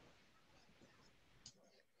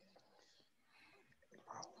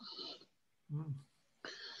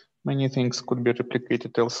 Many things could be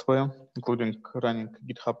replicated elsewhere, including running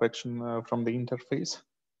GitHub action from the interface.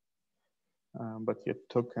 But yet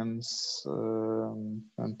tokens and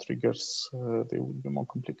triggers, they would be more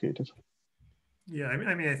complicated. Yeah,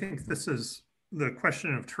 I mean, I think this is the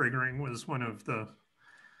question of triggering was one of the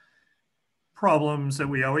problems that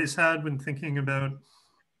we always had when thinking about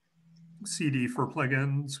CD for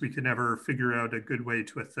plugins. We could never figure out a good way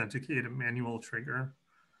to authenticate a manual trigger.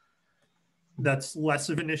 That's less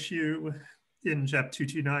of an issue in JEP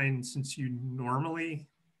 229 since you normally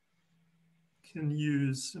can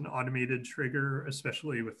use an automated trigger,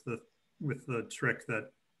 especially with the trick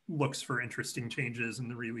that looks for interesting changes in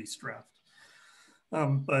the release draft.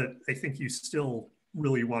 But I think you still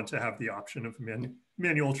really want to have the option of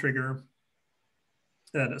manual trigger.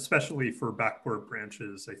 And especially for backport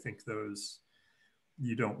branches, I think those,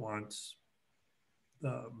 you don't want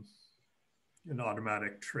an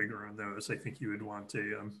automatic trigger on those. I think you would want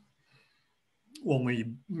a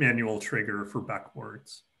only manual trigger for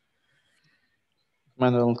backports.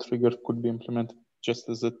 Manual trigger could be implemented just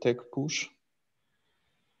as a tag push.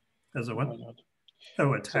 As a what?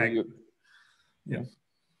 Oh, a tag. So yeah.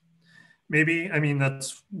 Maybe, I mean,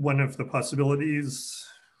 that's one of the possibilities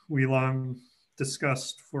we long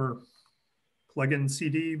discussed for plugin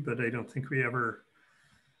CD, but I don't think we ever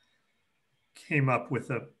came up with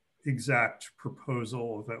an exact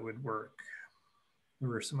proposal that would work. There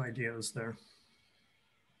were some ideas there.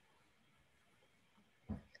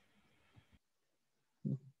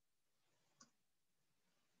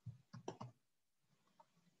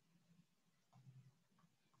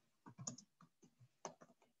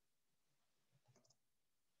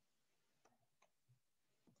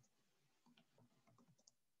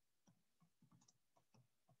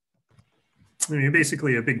 I mean,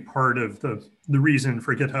 basically a big part of the reason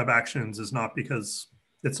for GitHub Actions is not because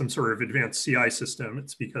it's some sort of advanced CI system.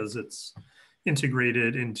 It's because it's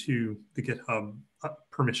integrated into the GitHub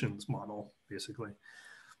permissions model, basically.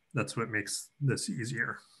 That's what makes this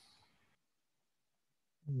easier.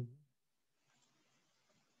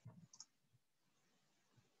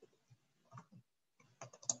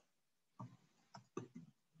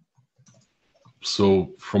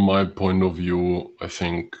 So from my point of view, I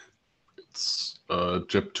think it's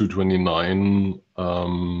JEP 229,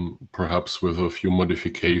 perhaps with a few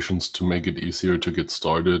modifications to make it easier to get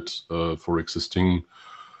started for existing,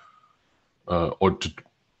 or to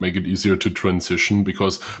make it easier to transition.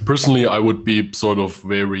 Because personally, I would be sort of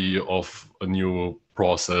wary of a new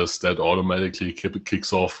process that automatically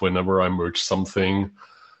kicks off whenever I merge something,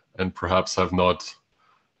 and perhaps have not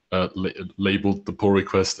labeled the pull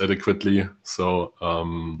request adequately. So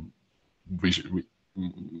we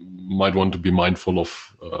might want to be mindful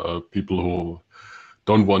of people who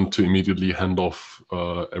don't want to immediately hand off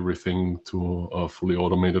everything to a fully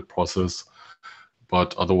automated process.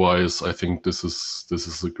 But otherwise, I think this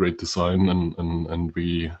is a great design, and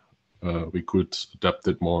we could adapt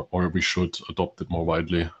it more, or we should adopt it more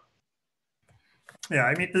widely. Yeah,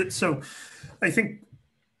 I mean, so I think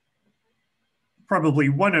probably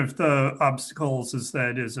one of the obstacles is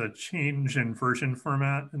that is a change in version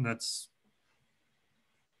format, and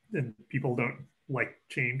people don't like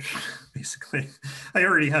change, basically. I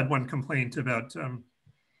already had one complaint about.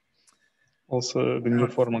 Also, the new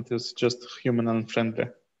format is just human unfriendly.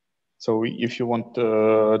 So if you want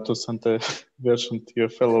to send a version to your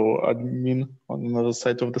fellow admin on another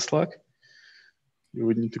side of the Slack, you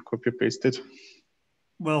would need to copy paste it.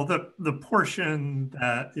 Well, the portion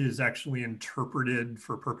that is actually interpreted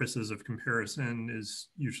for purposes of comparison is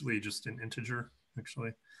usually just an integer,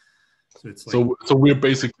 actually. So it's like, so we're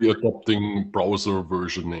basically adopting browser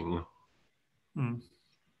versioning.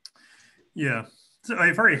 Yeah. So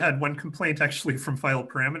I've already had one complaint actually from file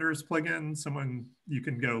parameters plugin. You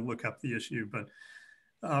can go look up the issue, but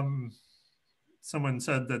someone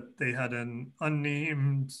said that they had an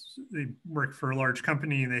unnamed, they worked for a large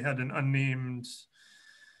company, they had an unnamed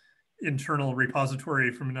internal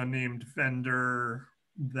repository from an unnamed vendor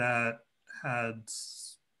that had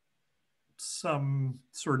some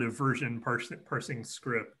sort of version parsing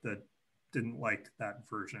script that didn't like that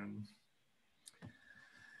version.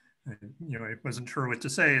 And, I wasn't sure what to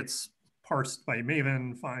say. It's parsed by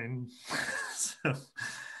Maven, fine.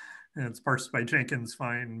 And it's parsed by Jenkins,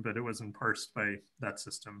 fine, but it wasn't parsed by that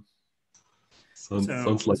system.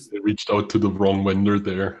 Sounds like they reached out to the wrong vendor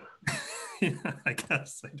there. Yeah, I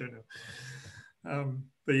guess, I don't know.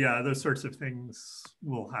 But yeah, those sorts of things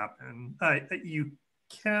will happen. You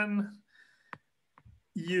can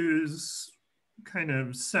use kind of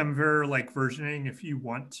semver-like versioning if you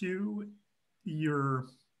want to.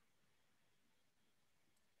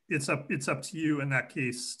 It's up to you in that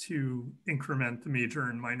case to increment the major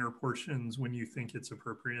and minor portions when you think it's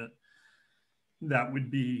appropriate. That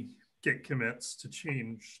would be git commits to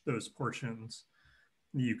change those portions.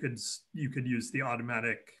 You could use the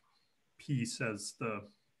automatic piece as the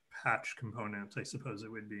patch component, I suppose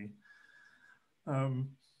it would be. I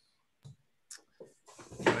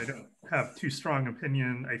don't have too strong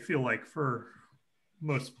opinion. I feel like for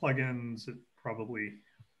most plugins, it probably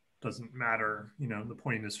doesn't matter. The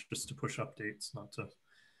point is just to push updates,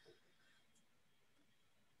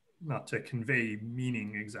 not to convey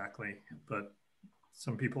meaning exactly, but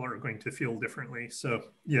some people are going to feel differently. So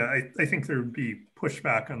yeah, I think there would be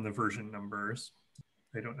pushback on the version numbers.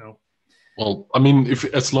 I don't know. Well, I mean,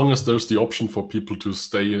 as long as there's the option for people to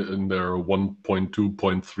stay in their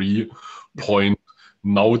 1.2.3 point,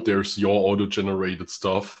 now there's your auto-generated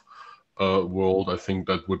stuff world, I think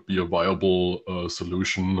that would be a viable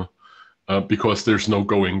solution, because there's no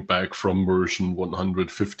going back from version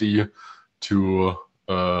 150 to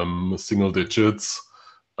single digits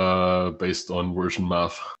based on version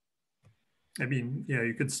math. I mean, yeah,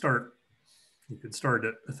 you could start at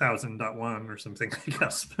 1000.1 or something, I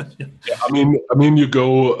guess. But yeah. Yeah, I mean, you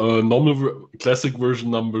go normal classic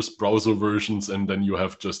version numbers, browser versions, and then you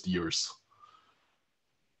have just years.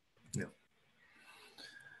 Yeah.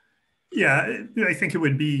 Yeah, I think it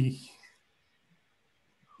would be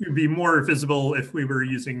more visible if we were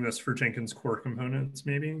using this for Jenkins core components,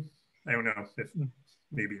 maybe. I don't know, if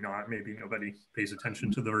maybe not, maybe nobody pays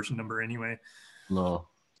attention to the version number anyway. No.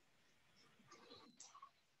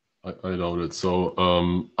 I doubt it. So,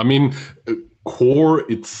 I mean, core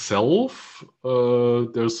itself,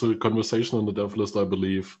 there's a conversation on the dev list, I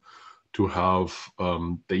believe, to have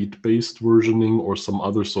date-based versioning or some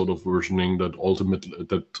other sort of versioning that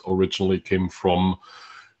originally came from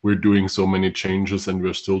we're doing so many changes and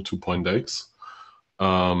we're still 2.x.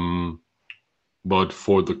 But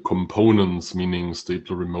for the components, meaning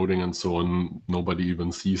stapler remoting and so on, nobody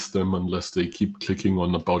even sees them unless they keep clicking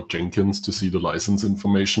on about Jenkins to see the license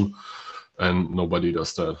information, and nobody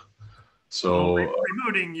does that. So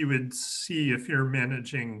remoting you would see if you're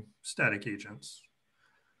managing static agents.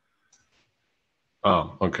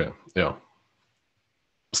 Okay, yeah.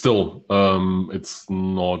 still, it's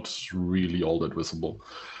not really all that visible.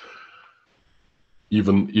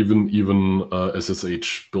 Even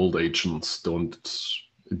SSH build agents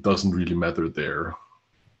it doesn't really matter there.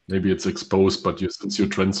 Maybe it's exposed, but since you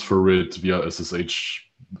transfer it via SSH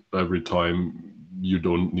every time, you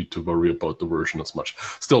don't need to worry about the version as much.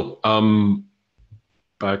 Still,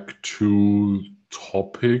 back to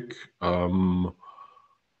topic.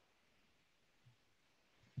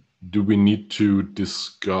 Do we need to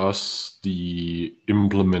discuss the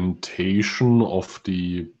implementation of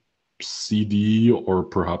the CD or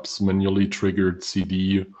perhaps manually triggered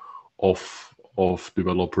CD of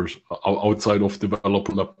developers outside of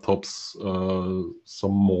developer laptops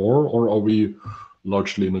some more, or are we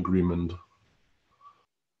largely in agreement?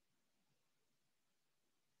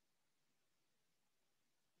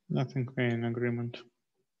 I think we're in agreement.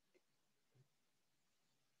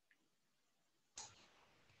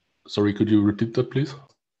 Sorry, could you repeat that, please?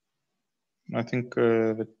 I think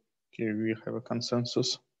that we have a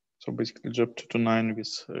consensus. So basically job 229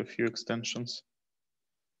 with a few extensions.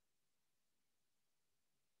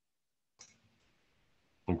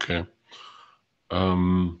 Okay.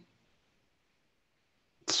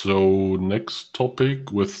 So next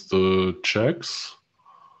topic with the checks.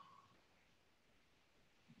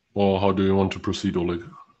 Or how do you want to proceed, Oleg?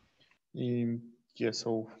 Yeah,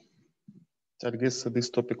 so I guess this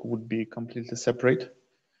topic would be completely separate,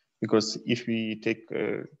 because if we take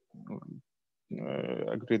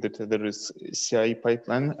agree that there is CI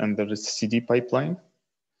pipeline and there is CD pipeline,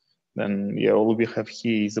 then yeah, all we have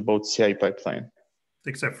here is about CI pipeline.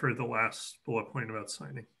 Except for the last bullet point about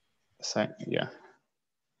signing. Yeah.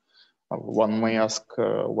 One may ask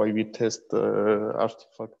why we test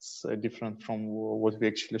artifacts different from what we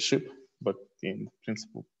actually ship, but in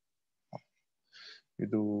principle, we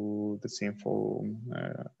do the same for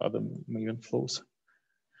other Maven flows.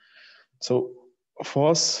 So for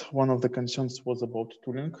us, one of the concerns was about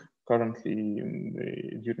tooling. Currently,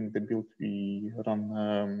 during the build, we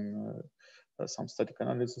run some static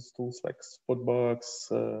analysis tools like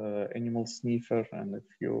Spotbox, Animal Sniffer, and a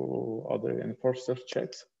few other enforcer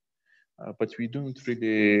checks. But we don't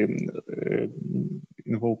really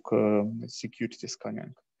invoke security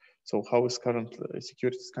scanning. So how is current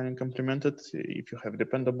security scanning implemented? If you have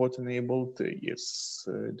Dependabot enabled, yes,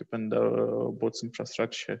 Dependabot's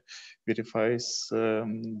infrastructure verifies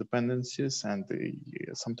dependencies and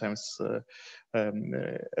sometimes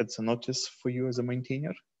adds a notice for you as a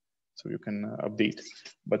maintainer, so you can update.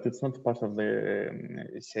 But it's not part of the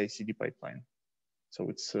CI/CD pipeline. So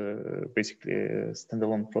it's basically a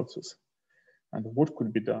standalone process. And what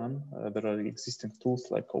could be done? There are existing tools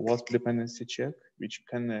like a WASP dependency check, which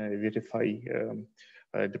can verify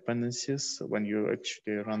dependencies when you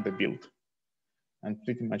actually run the build. And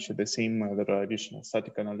pretty much the same, there are additional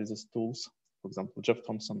static analysis tools. For example, Jeff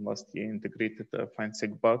Thompson last year integrated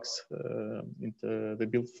find-seg bugs into the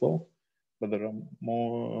build flow, but there are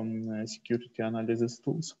more security analysis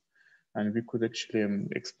tools. And we could actually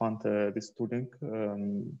expand this tooling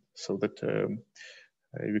so that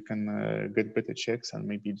we can get better checks and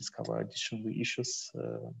maybe discover additional issues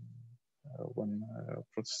when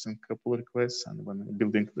processing pull requests and when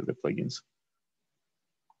building the plugins.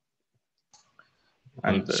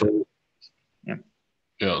 And so,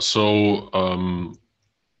 yeah. So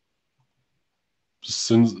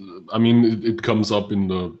since it comes up in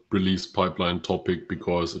the release pipeline topic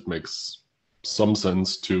because it makes some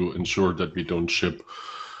sense to ensure that we don't ship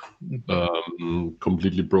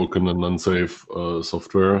completely broken and unsafe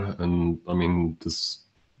software. And I mean, this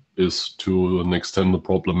is to an extent the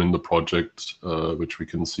problem in the project, which we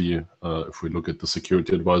can see if we look at the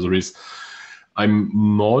security advisories. I'm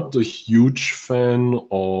not a huge fan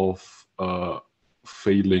of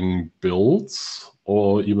failing builds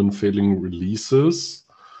or even failing releases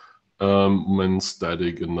when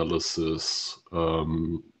static analysis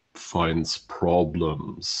finds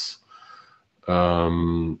problems.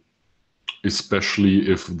 Especially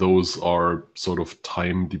if those are sort of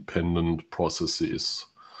time-dependent processes.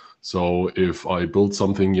 So if I built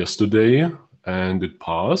something yesterday and it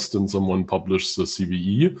passed and someone published the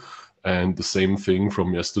CVE and the same thing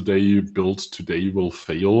from yesterday built today will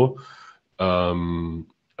fail and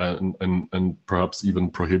perhaps even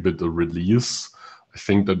prohibit a release, I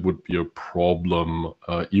think that would be a problem.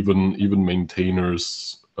 Even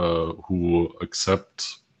maintainers who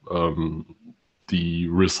accept the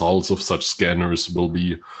results of such scanners will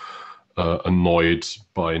be annoyed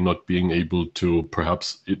by not being able to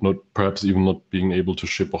perhaps even not being able to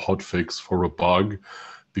ship a hotfix for a bug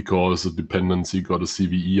because a dependency got a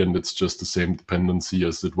CVE and it's just the same dependency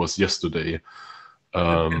as it was yesterday.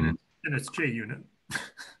 And it's JUnit.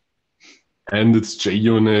 And it's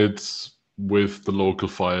JUnit with the local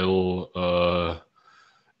file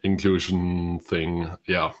inclusion thing.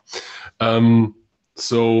 Yeah.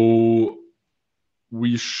 So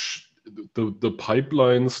the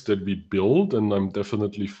pipelines that we build, and I'm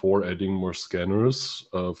definitely for adding more scanners,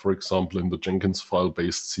 for example, in the Jenkins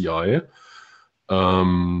file-based CI,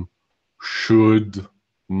 should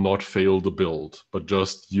not fail the build, but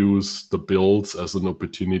just use the builds as an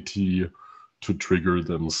opportunity to trigger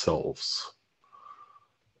themselves.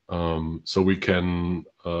 So we can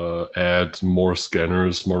add more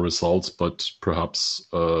scanners, more results, but perhaps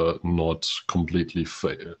not completely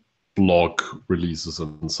block releases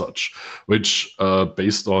and such, which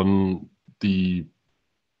based on the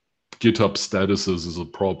GitHub statuses is a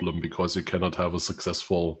problem, because you cannot have a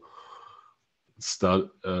successful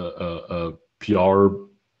PR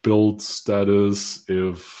build status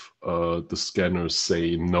if the scanners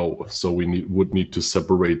say no. So we would need to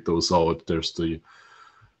separate those out. There's the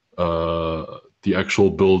actual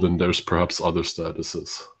build, and there's perhaps other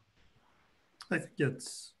statuses. I think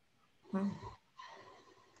it's,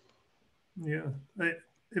 yeah,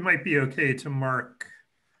 it might be okay to mark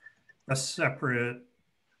a separate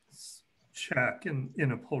check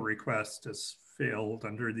in a pull request as failed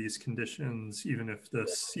under these conditions, even if the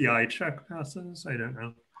CI check passes. I don't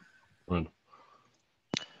know. Right.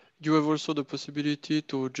 You have also the possibility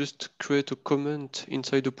to just create a comment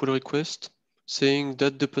inside the pull request saying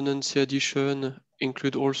that dependency addition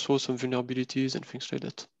include also some vulnerabilities and things like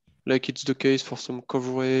that, like it's the case for some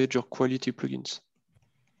coverage or quality plugins.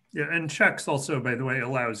 Yeah, and checks also, by the way,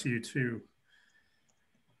 allows you to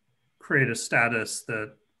create a status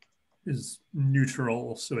that is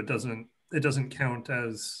neutral, so it doesn't count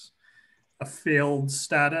as a failed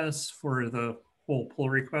status for the whole pull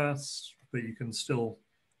request, but you can still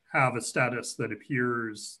have a status that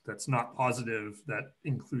appears that's not positive that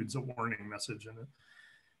includes a warning message in it.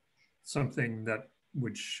 Something that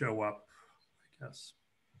would show up, I guess.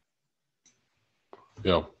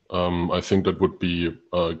 Yeah, I think that would be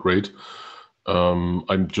great.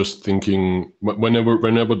 I'm just thinking,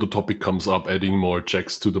 whenever the topic comes up, adding more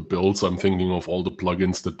checks to the builds, I'm thinking of all the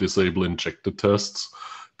plugins that disable injected tests,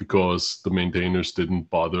 because the maintainers didn't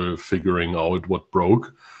bother figuring out what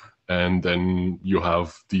broke. And then you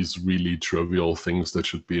have these really trivial things that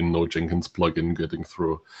should be in no Jenkins plugin getting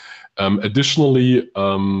through. Additionally,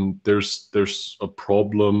 there's a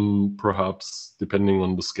problem, perhaps, depending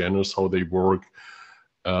on the scanners, how they work.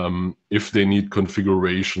 If they need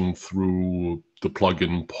configuration through the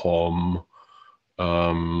plugin POM,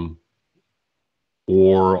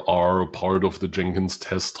 or are part of the Jenkins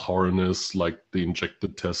test harness, like the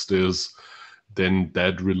injected test is, then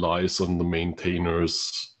that relies on the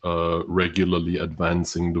maintainers regularly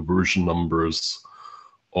advancing the version numbers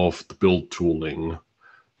of the build tooling.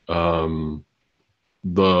 The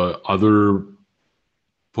other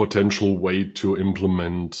potential way to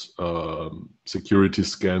implement security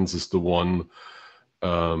scans is the one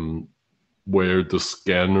where the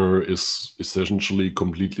scanner is essentially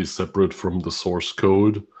completely separate from the source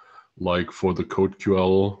code, like for the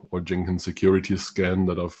CodeQL or Jenkins security scan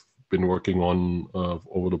that I've been working on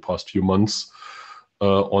over the past few months,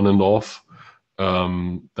 on and off.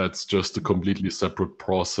 That's just a completely separate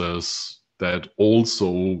process that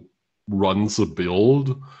also runs a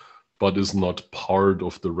build, but is not part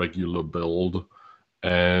of the regular build,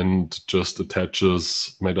 and just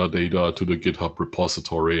attaches metadata to the GitHub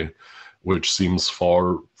repository, which seems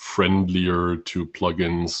far friendlier to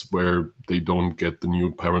plugins where they don't get the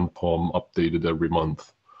new parent POM updated every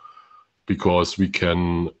month, because we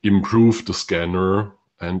can improve the scanner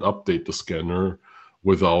and update the scanner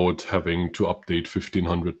without having to update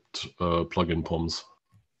 1,500 plugin POMs.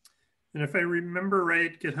 And if I remember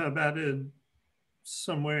right, GitHub added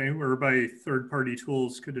some way whereby third-party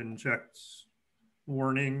tools could inject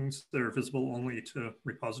warnings that are visible only to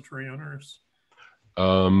repository owners.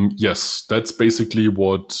 Yes, that's basically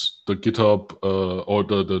what the GitHub or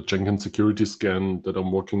the Jenkins security scan that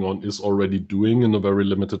I'm working on is already doing in a very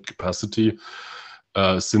limited capacity.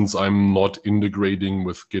 Since I'm not integrating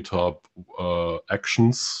with GitHub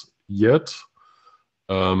Actions yet,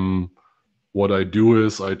 what I do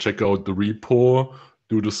is I check out the repo,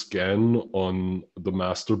 do the scan on the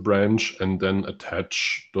master branch, and then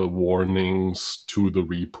attach the warnings to the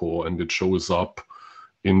repo, and it shows up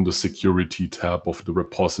in the security tab of the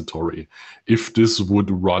repository. If this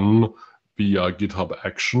would run via GitHub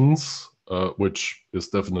Actions, which is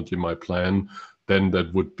definitely my plan, then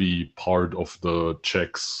that would be part of the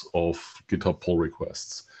checks of GitHub pull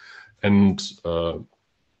requests. And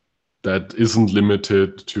that isn't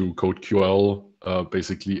limited to CodeQL.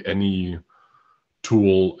 Basically any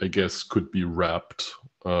tool, I guess, could be wrapped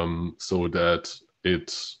so that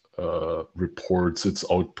it reports its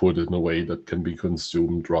output in a way that can be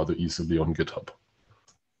consumed rather easily on GitHub.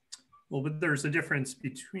 Well, but there's a difference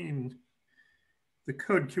between the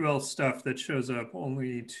CodeQL stuff that shows up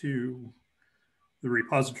only to the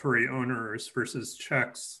repository owners versus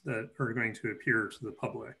checks that are going to appear to the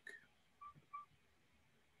public,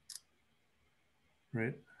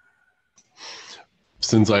 right?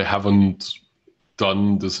 Since I haven't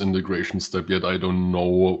done this integration step yet, I don't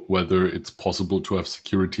know whether it's possible to have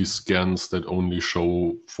security scans that only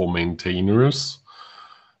show for maintainers.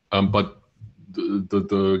 But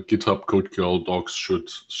the GitHub CodeQL docs should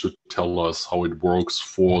tell us how it works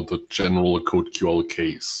for the general CodeQL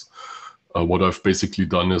case. What I've basically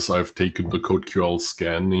done is I've taken the CodeQL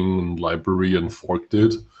scanning library and forked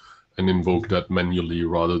it and invoked that manually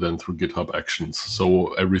rather than through GitHub Actions.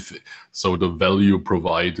 So the value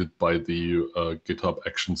provided by the GitHub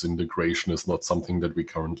Actions integration is not something that we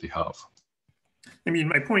currently have. I mean,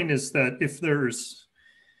 my point is that if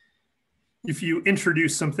you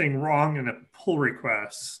introduce something wrong in a pull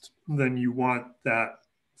request, then you want that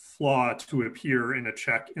flaw to appear in a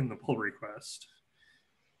check in the pull request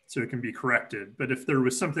so it can be corrected. But if there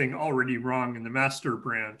was something already wrong in the master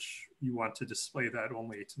branch, you want to display that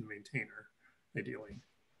only to the maintainer, ideally.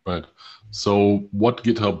 Right. So what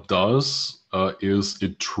GitHub does is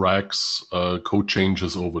it tracks code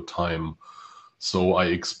changes over time. So I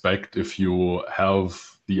expect if you have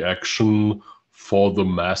the action for the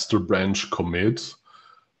master branch commit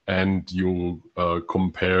and you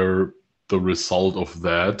compare the result of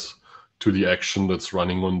that to the action that's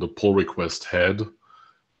running on the pull request head,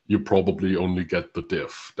 you probably only get the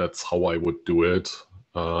diff. That's how I would do it.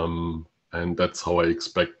 And that's how I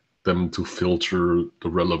expect them to filter the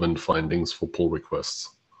relevant findings for pull requests.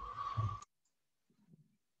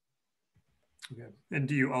 Okay. And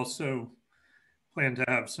do you also plan to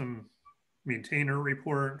have some maintainer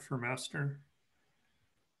report for master?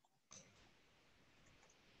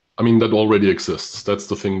 I mean, that already exists. That's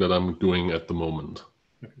the thing that I'm doing at the moment.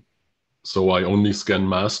 Okay. So I only scan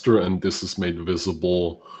master, and this is made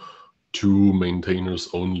visible to maintainers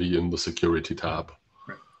only in the security tab.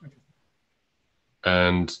 Right. Okay.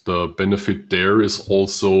 And the benefit there is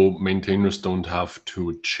also maintainers don't have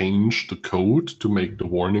to change the code to make the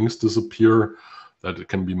warnings disappear, that it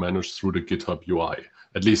can be managed through the GitHub UI.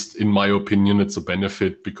 At least in my opinion, it's a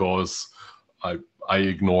benefit because I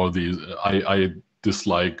ignore these. I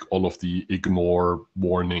dislike all of the ignore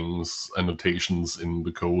warnings annotations in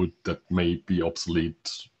the code that may be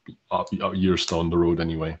obsolete years down the road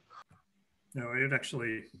anyway. No, I would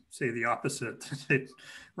actually say the opposite. I'd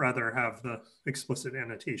rather have the explicit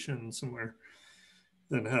annotation somewhere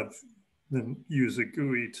than use a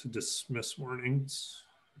GUI to dismiss warnings.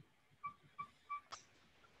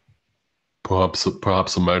 Perhaps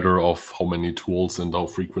a matter of how many tools and how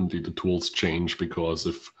frequently the tools change, because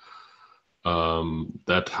if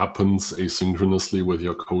that happens asynchronously with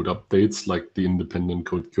your code updates, like the independent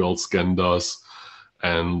CodeQL scan does,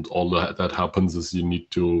 and all that happens is you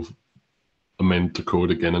need to amend the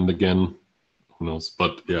code again and again. Who knows?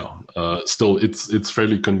 But yeah, still, it's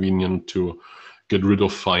fairly convenient to get rid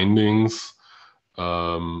of findings,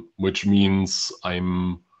 which means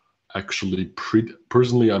I'm actually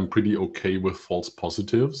personally I'm pretty okay with false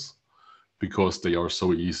positives because they are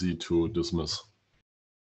so easy to dismiss.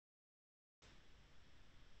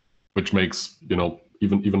 Which makes, you know,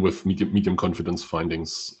 even with medium confidence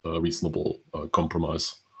findings, reasonable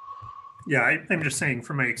compromise. Yeah, I'm just saying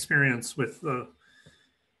from my experience with the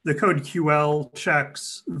CodeQL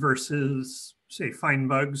checks versus, say, find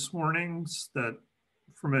bugs warnings, that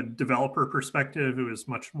from a developer perspective, it was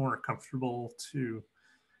much more comfortable to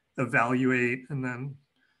evaluate and then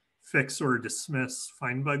fix or dismiss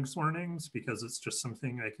find bugs warnings because it's just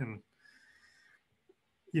something I can,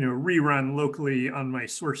 you know, rerun locally on my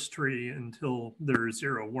source tree until there are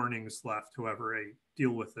 0 warnings left, however I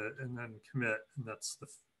deal with it, and then commit, and that's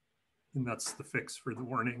the fix for the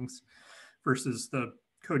warnings. Versus the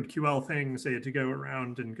CodeQL things, I had to go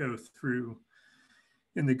around and go through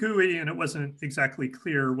in the GUI, and it wasn't exactly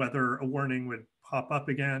clear whether a warning would pop up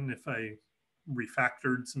again if I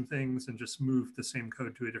refactored some things and just moved the same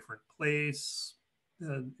code to a different place.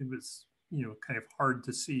 It was, you know, kind of hard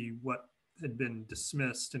to see what had been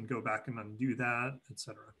dismissed and go back and undo that,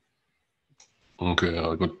 etc. Okay,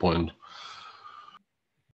 good point.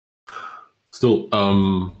 Still,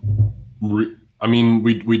 I mean,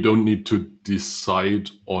 we don't need to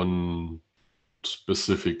decide on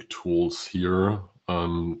specific tools here.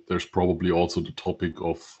 There's probably also the topic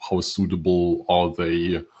of how suitable are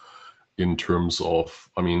they in terms of,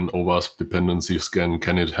 I mean, OWASP dependency scan,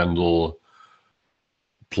 can it handle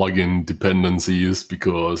plugin dependencies?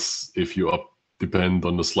 Because if you depend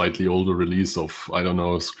on the slightly older release of, I don't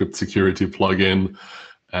know, script security plugin,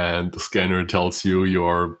 and the scanner tells you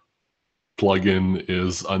your plugin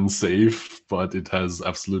is unsafe, but it has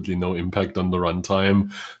absolutely no impact on the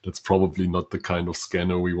runtime, that's probably not the kind of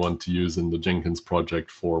scanner we want to use in the Jenkins project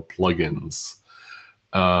for plugins.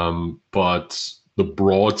 But the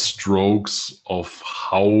broad strokes of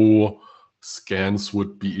how scans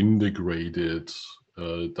would be integrated,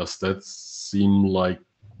 does that seem like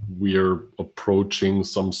we're approaching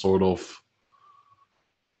some sort of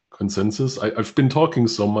consensus? I've been talking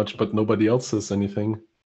so much, but nobody else says anything.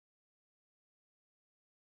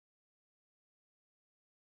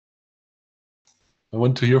 I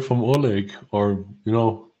want to hear from Oleg, or, you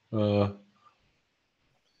know,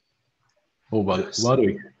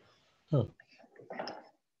 Marek. Oh.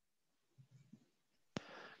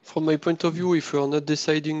 From my point of view, if we are not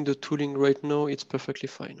deciding the tooling right now, it's perfectly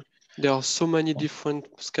fine. There are so many different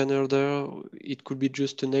scanners there. It could be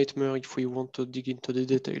just a nightmare if we want to dig into the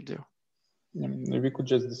detail there. We could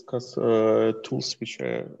just discuss tools which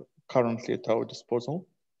are currently at our disposal,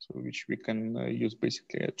 so which we can use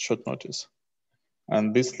basically at short notice.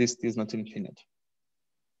 And this list is not infinite.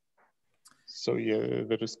 So yeah,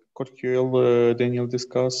 there is CodeQL, Daniel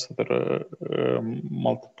discussed. There are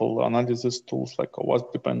multiple analysis tools like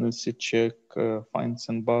OWASP dependency check, finds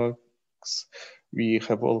and bugs. We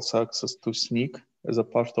have also access to Sneak as a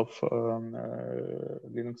part of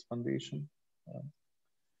Linux Foundation,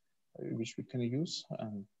 which we can use.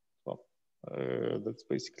 And well, that's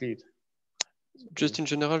basically it. Just in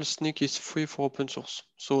general, Sneak is free for open source,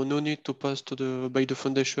 so no need to pass to by the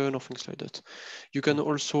foundation or things like that. You can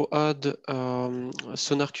also add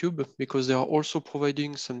SonarQube, because they are also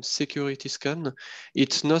providing some security scan.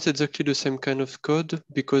 It's not exactly the same kind of code,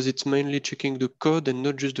 because it's mainly checking the code and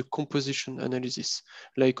not just the composition analysis,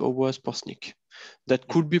 like OWASP or Sneak. That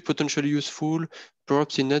could be potentially useful,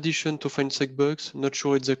 perhaps in addition to find seg bugs, not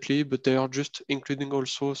sure exactly, but they are just including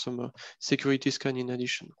also some security scan in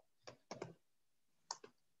addition.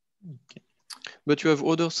 Okay. But you have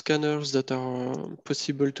other scanners that are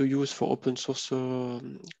possible to use for open source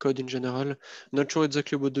code in general. Not sure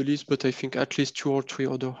exactly about the list, but I think at least 2 or 3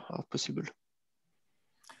 other are possible.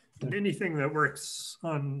 And anything that works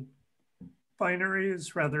on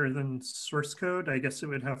binaries rather than source code, I guess it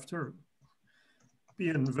would have to be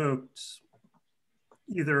invoked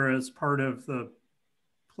either as part of the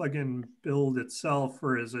plugin build itself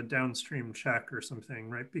or as a downstream check or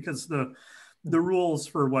something, right? Because the rules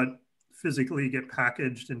for what physically get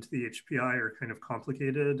packaged into the HPI are kind of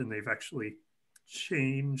complicated, and they've actually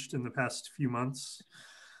changed in the past few months.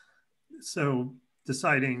 So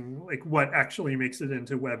deciding like what actually makes it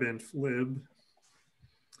into webinf lib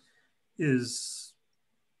is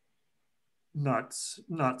not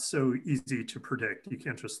so easy to predict. You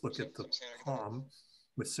can't just look at the POM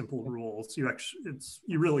with simple rules.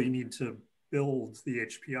 You really need to build the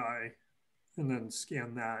HPI and then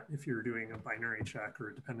scan that if you're doing a binary check or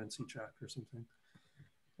a dependency check or something.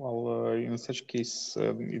 Well, in such case,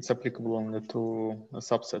 it's applicable only to a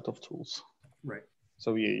subset of tools. Right.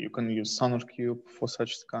 So yeah, you can use SonarQube for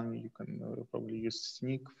such scan. You can probably use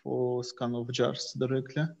Sneak for scan of jars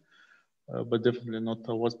directly, but definitely not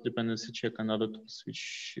a OWASP dependency check and other tools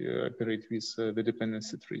which operate with the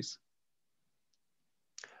dependency trees.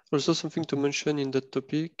 Also something to mention in that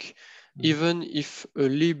topic, even if a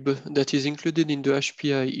lib that is included in the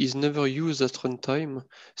HPI is never used at runtime,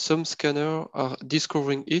 some scanners are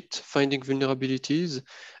discovering it, finding vulnerabilities,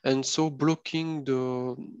 and so blocking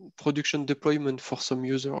the production deployment for some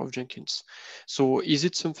user of Jenkins. So is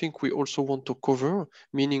it something we also want to cover,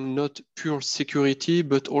 meaning not pure security,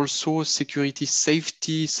 but also security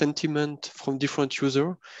safety sentiment from different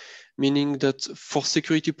users, meaning that for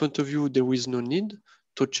security point of view, there is no need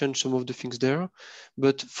to change some of the things there,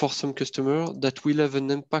 but for some customer that will have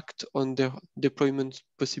an impact on their deployment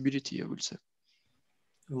possibility, I would say.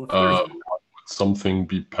 Would something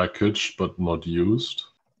be packaged but not used?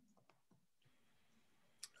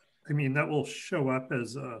 I mean, that will show up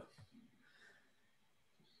as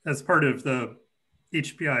part of the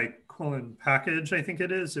HPI package, I think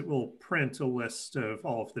it is. It will print a list of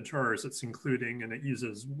all of the jars it's including, and it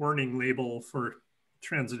uses warning label for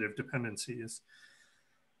transitive dependencies.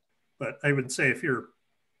 But I would say if you're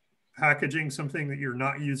packaging something that you're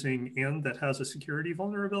not using and that has a security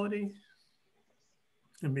vulnerability,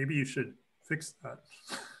 and maybe you should fix that.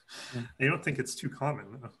 I don't think it's too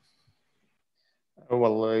common though.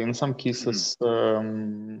 Well, in some cases, there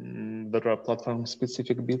are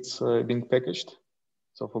platform-specific bits being packaged.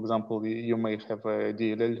 So for example, you may have a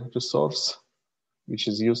DLL resource, which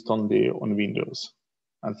is used only on Windows.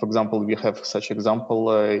 And for example, we have such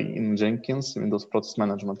example in Jenkins, Windows Process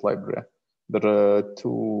Management Library. There are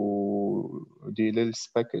 2 DLLs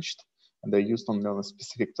packaged, and they're used only on a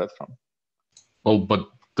specific platform. Well, but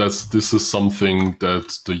this is something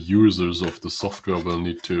that the users of the software will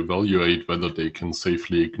need to evaluate whether they can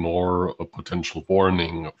safely ignore a potential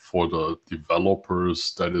warning. For the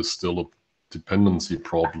developers, that is still a dependency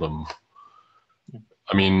problem.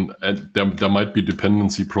 I mean, there might be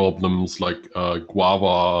dependency problems like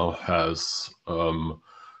Guava has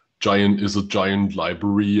is a giant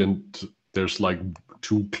library, and there's like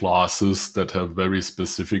 2 classes that have very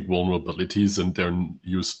specific vulnerabilities, and they're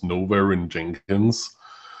used nowhere in Jenkins.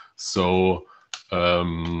 So I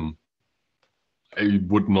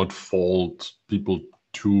would not fault people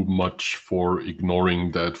too much for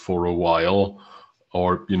ignoring that for a while,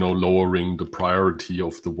 or lowering the priority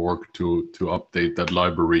of the work to update that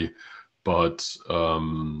library. But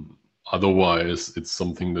otherwise, it's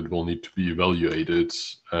something that will need to be evaluated,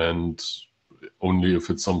 and only if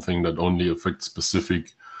it's something that only affects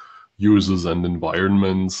specific users and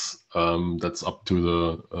environments, that's up to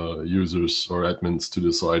the users or admins to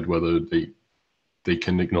decide whether they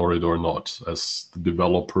can ignore it or not. As the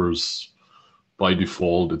developers, by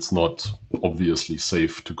default, it's not obviously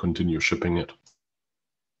safe to continue shipping it.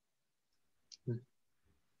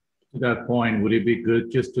 To that point, would it be good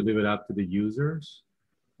just to leave it up to the users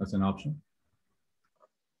as an option?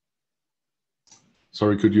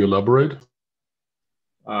 Sorry, could you elaborate?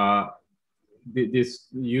 This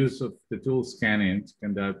use of the tool scanning,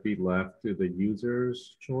 can that be left to the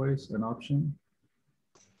user's choice, an option?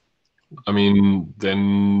 I mean,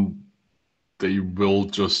 then they will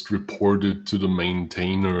just report it to the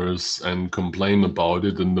maintainers and complain about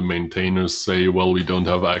it, and the maintainers say, well, we don't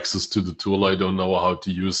have access to the tool, I don't know how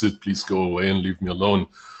to use it, please go away and leave me alone.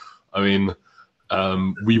 I mean,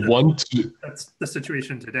 That's the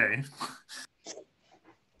situation today.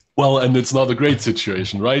 Well, and it's not a great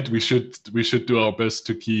situation, right? We should do our best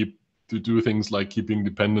to do things like keeping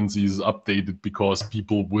dependencies updated, because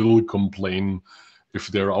people will complain if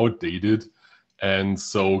they're outdated. And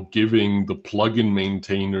so giving the plugin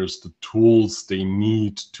maintainers the tools they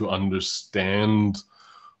need to understand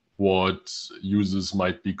what users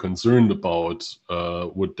might be concerned about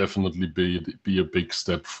would definitely be a big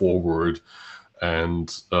step forward.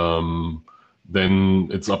 And then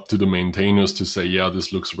it's up to the maintainers to say, yeah,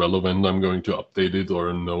 this looks relevant, I'm going to update it,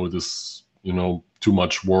 or no, this, too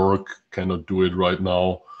much work, cannot do it right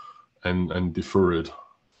now, and defer it.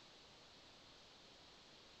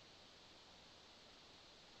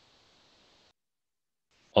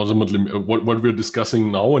 Ultimately, what we're discussing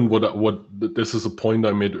now, and what this is a point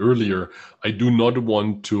I made earlier, I do not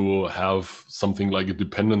want to have something like a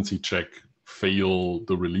dependency check fail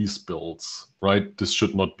the release builds, right? This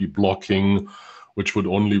should not be blocking, which would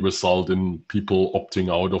only result in people opting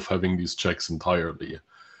out of having these checks entirely.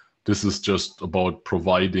 This is just about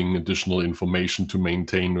providing additional information to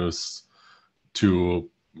maintainers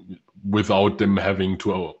without them having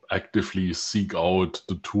to actively seek out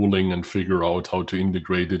the tooling and figure out how to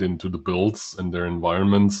integrate it into the builds and their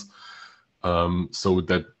environments, so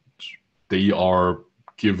that they are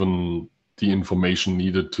given the information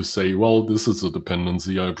needed to say, well, this is a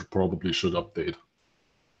dependency, I probably should update.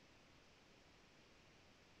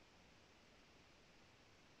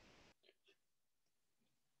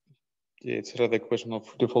 Yeah, it's rather a question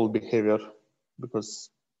of default behavior, because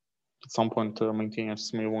at some point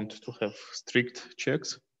maintainers may want to have strict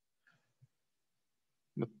checks.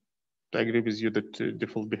 But I agree with you that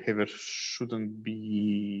default behavior shouldn't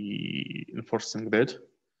be enforcing that,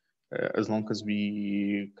 as long as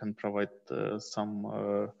we can provide some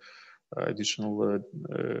additional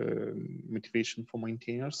motivation for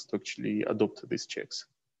maintainers to actually adopt these checks.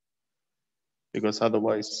 Because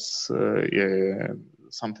otherwise,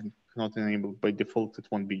 something not enabled by default, it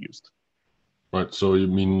won't be used. Right. So you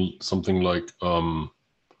mean something like, I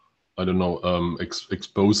don't know,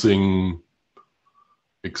 exposing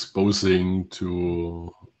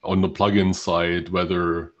to, on the plugin side,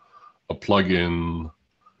 whether a plugin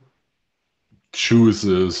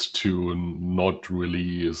chooses to not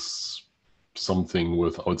release something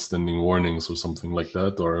with outstanding warnings or something like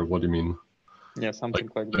that, or what do you mean? Yeah, something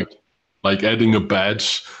like that. Like adding a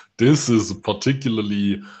badge. This is a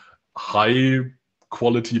particularly high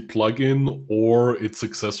quality plugin, or it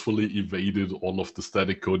successfully evaded all of the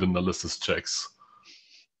static code analysis checks.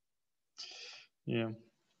 Yeah.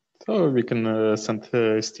 So we can send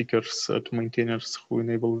stickers to maintainers who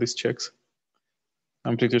enable these checks.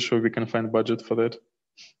 I'm pretty sure we can find budget for that.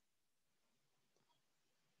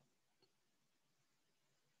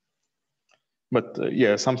 But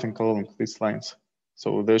yeah, something along these lines.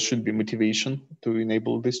 So there should be motivation to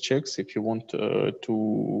enable these checks if you want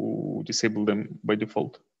to disable them by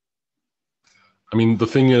default. I mean, the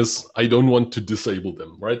thing is, I don't want to disable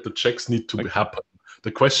them, right? The checks need to happen.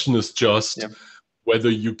 The question is just whether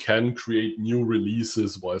you can create new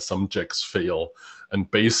releases while some checks fail. And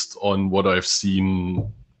based on what I've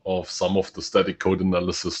seen of some of the static code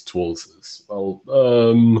analysis tools is, well,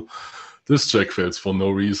 this check fails for no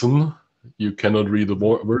reason. You cannot read the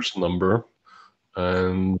version number.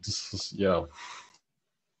 And yeah.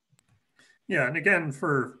 Yeah, and again,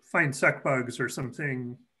 for find sec bugs or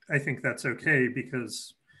something, I think that's okay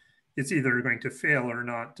because it's either going to fail or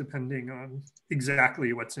not, depending on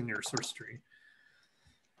exactly what's in your source tree.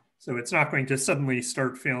 So it's not going to suddenly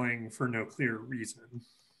start failing for no clear reason.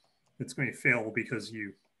 It's going to fail because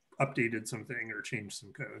you updated something or changed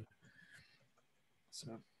some code.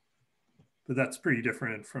 So, but that's pretty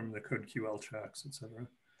different from the code QL checks, et cetera.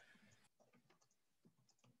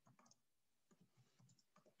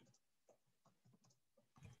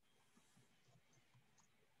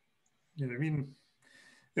 Yeah, I mean,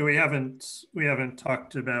 we haven't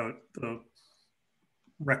talked about the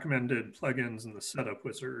recommended plugins in the setup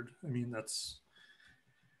wizard. I mean, that's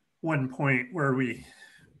one point where we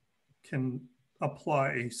can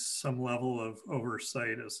apply some level of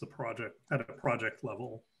oversight as the project at a project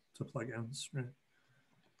level to plugins, right?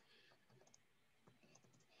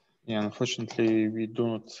 Yeah, unfortunately, we do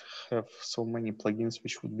not have so many plugins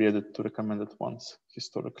which would be added to recommended ones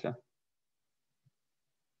historically.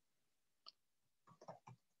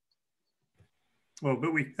 Well,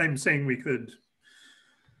 but I'm saying we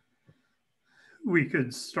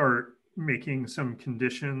could start making some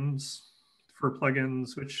conditions for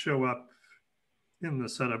plugins which show up in the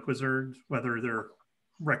setup wizard, whether they're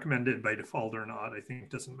recommended by default or not, I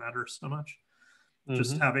think doesn't matter so much.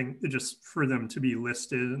 Just for them to be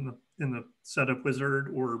listed in the setup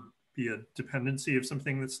wizard or be a dependency of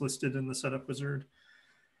something that's listed in the setup wizard,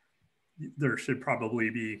 there should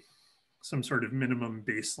probably be some sort of minimum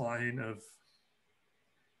baseline of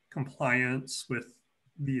compliance with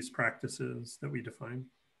these practices that we define.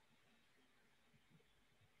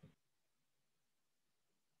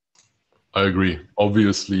 I agree.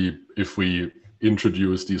 Obviously, if we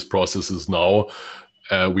introduce these processes now,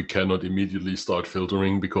 we cannot immediately start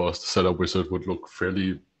filtering because the setup wizard would look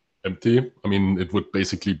fairly empty. I mean, it would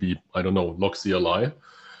basically be, I don't know, log CLI.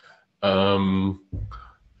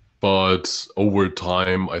 But over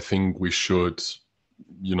time, I think we should,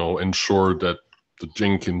 ensure that the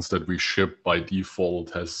Jenkins that we ship by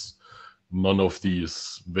default has none of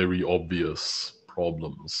these very obvious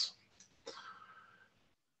problems.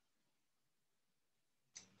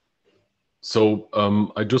 So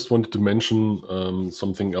I just wanted to mention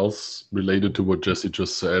something else related to what Jesse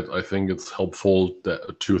just said. I think it's helpful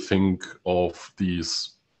to think of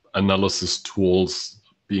these analysis tools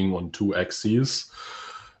being on two axes.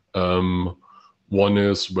 One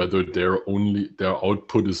is whether their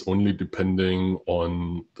output is only depending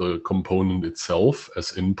on the component itself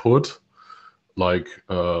as input, like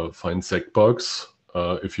find sec bugs.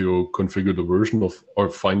 If you configure the version of, or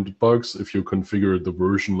find bugs, if you configure the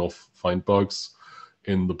version of find bugs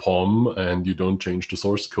in the POM and you don't change the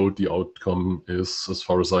source code, the outcome is, as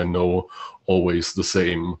far as I know, always the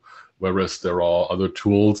same. Whereas there are other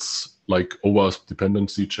tools like OWASP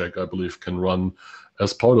dependency check, I believe, can run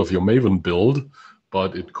as part of your Maven build,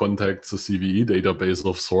 but it contacts a CVE database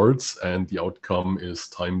of sorts and the outcome is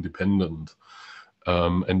time dependent.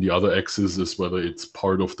 And the other axis is whether it's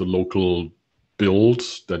part of the local build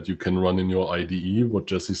that you can run in your IDE, what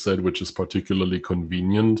Jesse said, which is particularly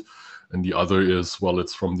convenient. And the other is, well,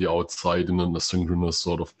 it's from the outside in an asynchronous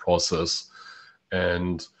sort of process.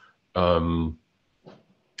 And the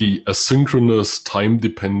asynchronous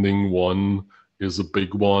time-depending one is a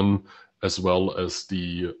big one, as well as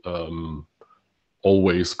the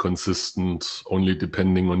always consistent, only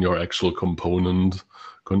depending on your actual component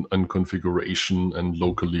and configuration and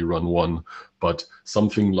locally run one. But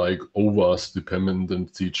something like OWASP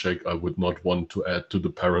dependency check, I would not want to add to the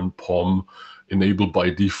parent POM, enable by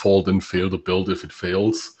default and fail the build if it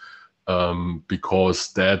fails,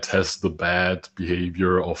 because that has the bad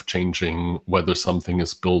behavior of changing whether something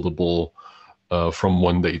is buildable from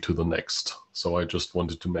one day to the next. So I just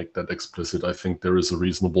wanted to make that explicit. I think there is a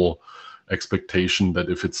reasonable expectation that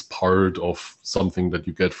if it's part of something that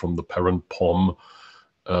you get from the parent POM,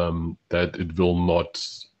 that it will not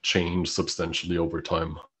change substantially over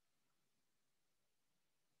time.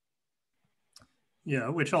 Yeah,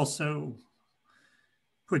 which also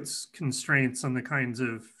puts constraints on the kinds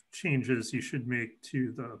of changes you should make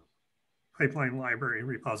to the pipeline library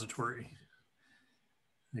repository.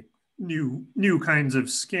 new kinds of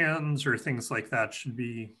scans or things like that should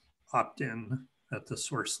be opt-in at the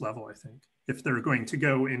source level, I think, if they're going to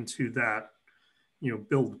go into that,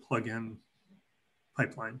 build plugin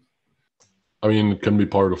pipeline. I mean, it can be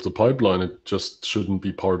part of the pipeline. It just shouldn't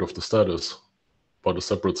be part of the status, but a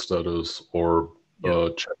separate status or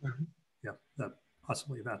check. Yeah, that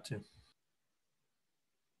possibly that too.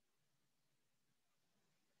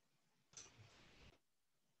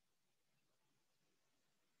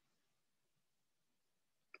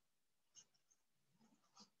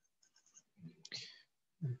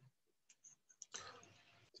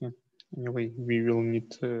 Anyway, we will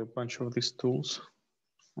need a bunch of these tools,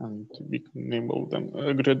 and we can enable them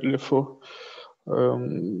gradually for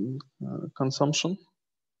consumption.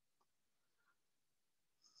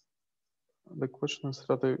 The question is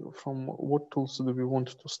rather from what tools do we want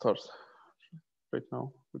to start right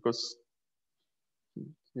now? Because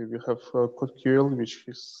here we have CodeQL, which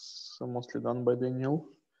is mostly done by Daniel.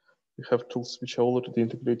 We have tools which are already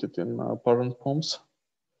integrated in parent POMs.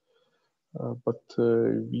 But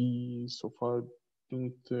we so far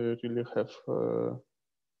didn't really have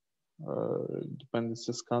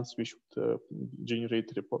dependency scans which would generate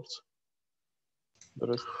reports. The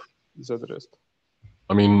rest is the rest.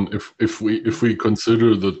 I mean, if we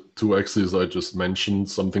consider the two axes I just mentioned,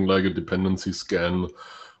 something like a dependency scan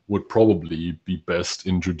would probably be best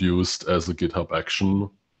introduced as a GitHub action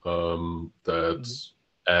that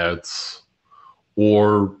adds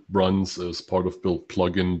or runs as part of build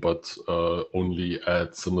plugin, but only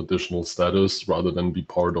adds an additional status rather than be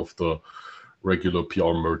part of the regular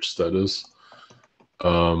PR merge status.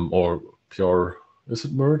 Or PR, is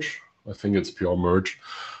it merge? I think it's PR merge.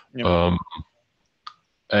 Yep.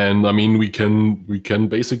 And I mean, we can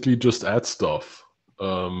basically just add stuff.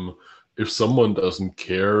 If someone doesn't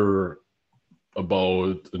care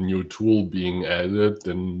about a new tool being added,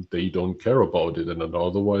 then they don't care about it, and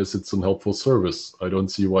otherwise it's an helpful service. I don't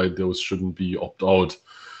see why those shouldn't be opt-out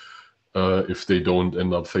if they don't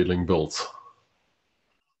end up failing builds.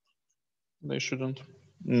 They shouldn't,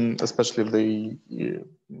 especially if they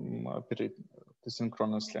operate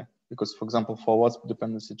asynchronously. Because, for example, for WASP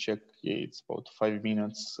dependency check, it's about 5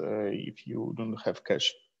 minutes if you don't have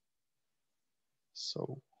cache.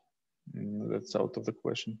 So that's out of the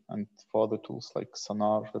question. And for other tools like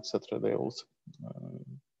Sonar, etc., they also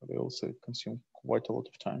consume quite a lot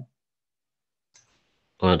of time.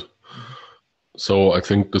 Right. So I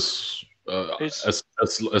think this,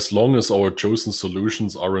 as long as our chosen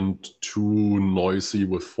solutions aren't too noisy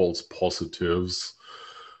with false positives,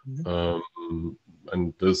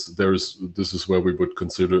 and this is where we would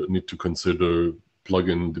need to consider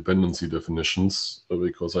plugin dependency definitions,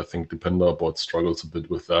 because I think Dependabot struggles a bit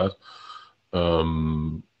with that.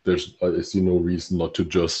 I see no reason not to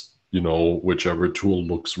just, whichever tool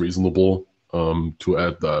looks reasonable, to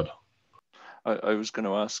add that. I was going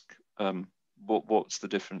to ask, what's the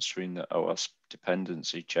difference between the OWASP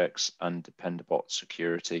dependency checks and Dependabot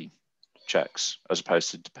security checks, as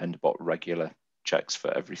opposed to Dependabot regular checks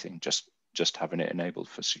for everything, just having it enabled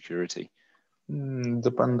for security?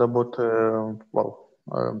 Dependabot,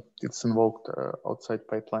 it's invoked outside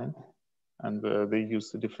pipeline, and they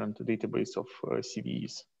use a different database of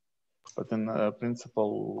CVEs. But in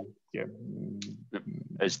principle, yeah.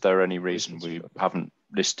 Is there any reason we haven't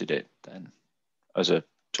listed it then as a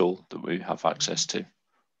tool that we have access to?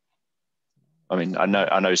 I mean, I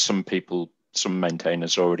know some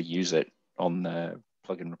maintainers already use it on their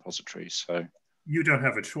plugin repositories, so. You don't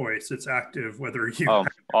have a choice. It's active whether you. Oh,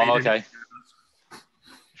 okay.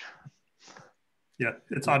 Yeah,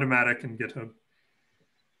 it's automatic in GitHub.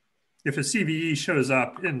 If a CVE shows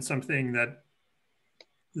up in something that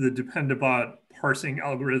the Dependabot parsing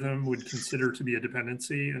algorithm would consider to be a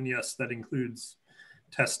dependency, and yes, that includes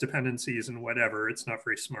test dependencies and whatever, it's not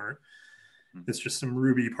very smart. It's just some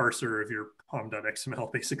Ruby parser of your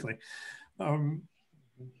pom.xml, basically,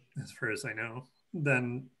 as far as I know.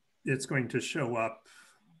 Then it's going to show up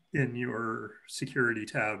in your security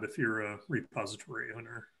tab if you're a repository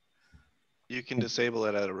owner. You can disable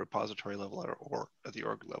it at a repository level or at the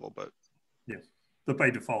org level, but yeah, but by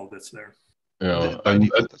default, it's there. Yeah, by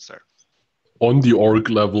default, it's there. On the org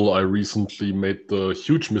level, I recently made the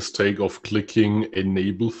huge mistake of clicking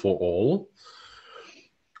enable for all.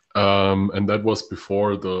 And that was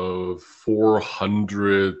before the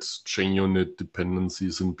 400 JUnit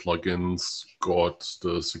dependencies and plugins got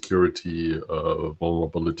the security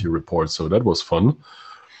vulnerability report. So that was fun.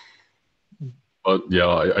 But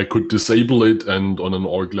yeah, I could disable it, and on an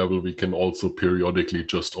org level, we can also periodically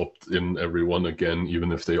just opt in everyone again,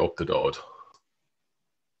 even if they opted out.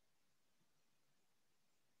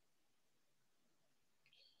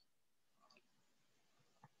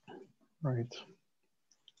 Right.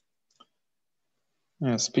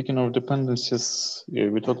 Yeah, speaking of dependencies, yeah,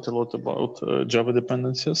 we talked a lot about Java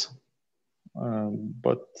dependencies,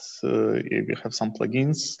 but yeah, we have some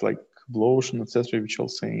plugins like Blue Ocean, etc., which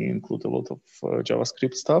also include a lot of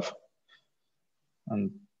JavaScript stuff.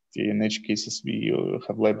 And in edge cases, we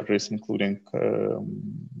have libraries including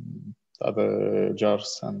other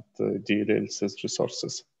jars and DLLs as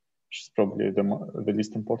resources, which is probably the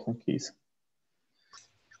least important case.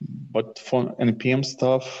 But for NPM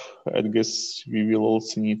stuff, I guess we will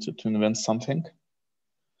also need to invent something.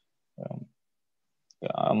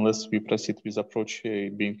 Unless we proceed with approach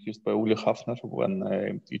being used by Uli Hafner,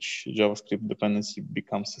 when each JavaScript dependency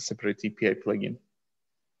becomes a separate API plugin.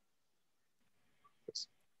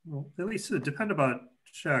 Well, at least the dependabot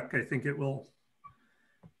check, I think it will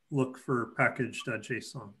look for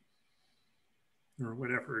package.json or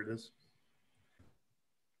whatever it is.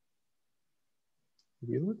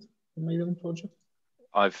 Will it? The Maven project?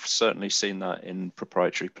 I've certainly seen that in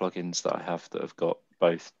proprietary plugins that I have that have got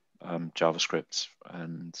both JavaScript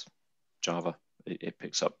and Java. It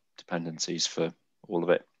picks up dependencies for all of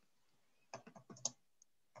it.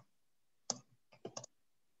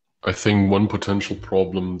 I think one potential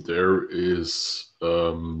problem there is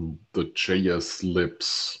the JS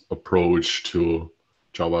libs approach to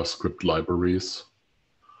JavaScript libraries.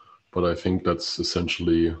 But I think that's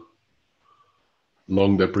essentially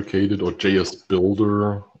long deprecated, or JS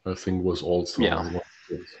Builder, I think, was also one of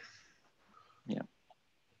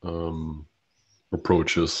those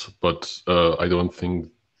approaches. But I don't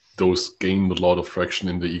think those gained a lot of traction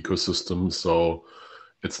in the ecosystem. So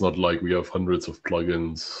it's not like we have hundreds of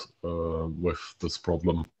plugins with this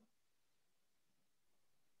problem.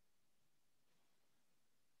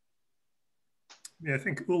 Yeah, I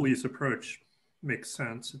think Uli's approach makes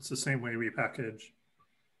sense. It's the same way we package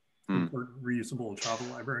important reusable Java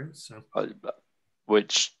libraries. So.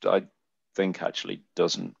 Which I think actually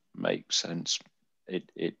doesn't make sense.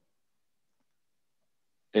 It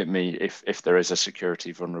means if there is a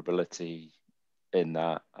security vulnerability in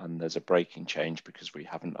that and there's a breaking change because we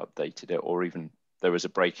haven't updated it, or even there was a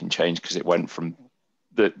breaking change because it went from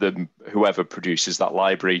the whoever produces that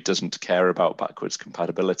library doesn't care about backwards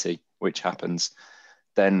compatibility, which happens,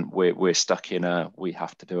 then we're stuck in we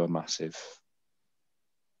have to do a massive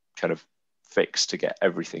kind of fix to get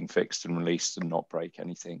everything fixed and released and not break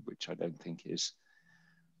anything, which I don't think is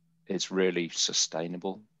really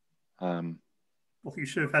sustainable. Well, you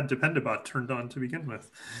should have had dependabot turned on to begin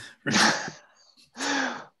with.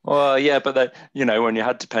 Well, yeah, but then, when you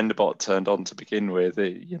had dependabot turned on to begin with,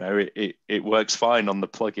 it works fine on the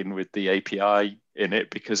plugin with the API in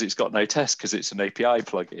it because it's got no test because it's an API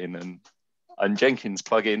plugin, and Jenkins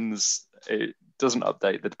plugins, it doesn't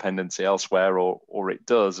update the dependency elsewhere, or it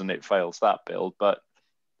does and it fails that build, but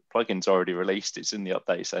the plugin's already released, it's in the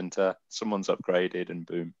update center, someone's upgraded, and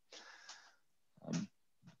boom.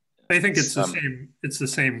 I think it's the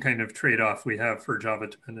same kind of trade-off we have for Java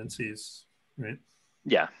dependencies, right?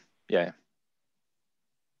 Yeah.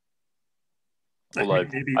 Although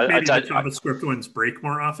maybe the JavaScript ones break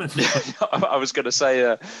more often. I was going to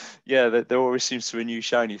say, there always seems to be a new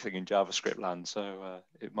shiny thing in JavaScript land, so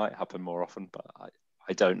it might happen more often, but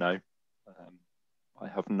I don't know. I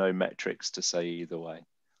have no metrics to say either way.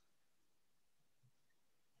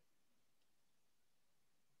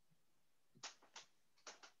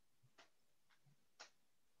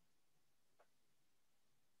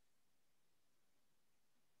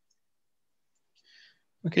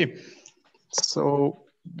 Okay, so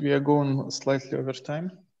we are going slightly over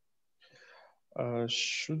time.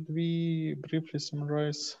 Should we briefly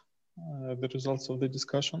summarize the results of the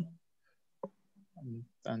discussion?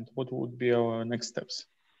 And what would be our next steps?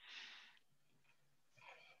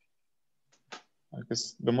 I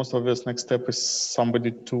guess the most obvious next step is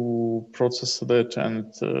somebody to process that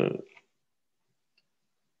and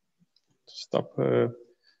stop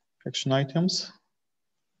action items.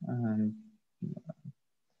 And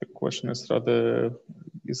the question is rather,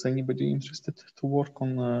 is anybody interested to work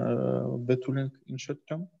on the tooling in short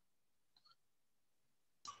term?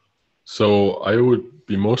 So I would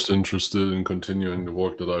be most interested in continuing the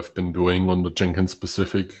work that I've been doing on the Jenkins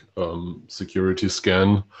specific security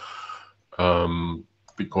scan,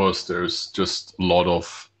 because there's just a lot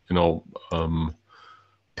of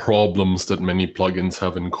problems that many plugins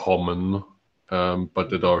have in common, but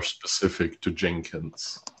that are specific to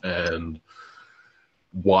Jenkins. And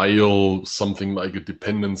while something like a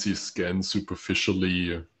dependency scan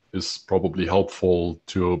superficially is probably helpful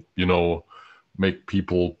to make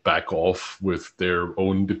people back off with their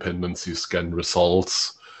own dependency scan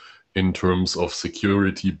results, in terms of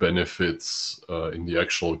security benefits in the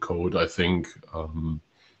actual code, I think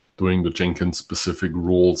doing the Jenkins specific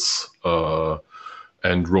rules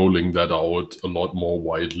and rolling that out a lot more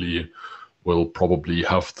widely will probably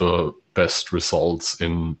have the best results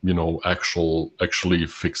in, you know, actually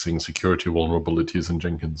fixing security vulnerabilities in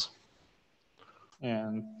Jenkins.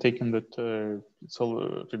 And taking that it's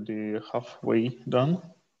already halfway done.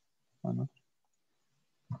 Why not?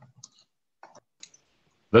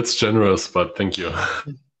 That's generous, but thank you.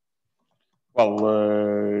 Well,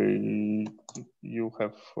 you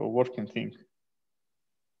have a working thing.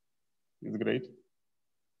 It's great.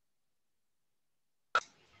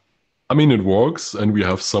 I mean, it works, and we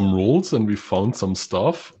have some rules, and we found some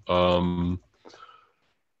stuff.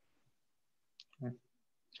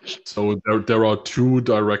 So there are two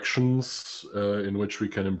directions in which we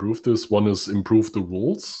can improve this. One is improve the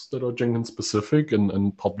rules that are Jenkins specific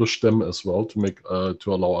and publish them as well to make to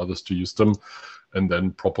allow others to use them, and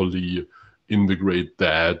then properly integrate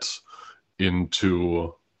that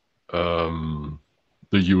into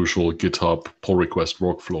the usual GitHub pull request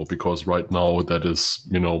workflow, because right now that is,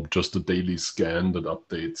 you know, just a daily scan that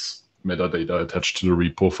updates metadata attached to the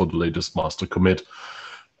repo for the latest master commit.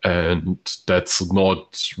 And that's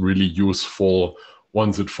not really useful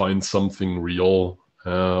once it finds something real,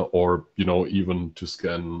 or, you know, even to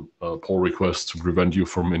scan pull requests to prevent you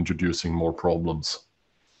from introducing more problems.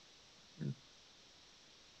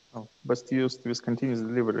 Oh, best used with continuous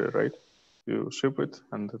delivery, right? You ship it,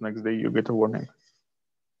 and the next day you get a warning.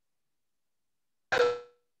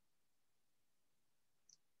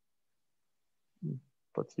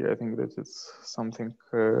 But yeah, I think that it's something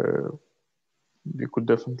we could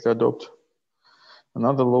definitely adopt.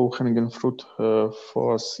 Another low-hanging fruit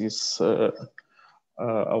for us is a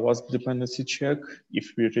WASP dependency check,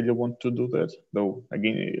 if we really want to do that. Though,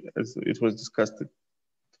 again, as it was discussed, it's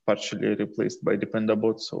partially replaced by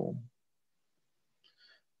dependabot, so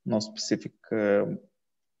no specific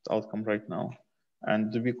outcome right now.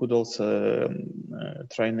 And we could also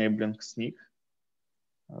try enabling sneak,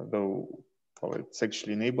 though well, it's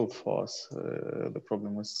actually enabled for us. The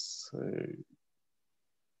problem is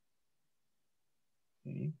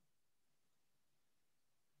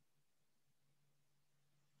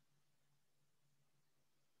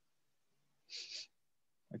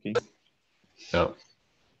okay. Yeah.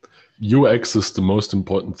 UX is the most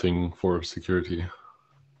important thing for security.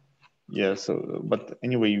 Yeah, so, but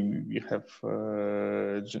anyway, we have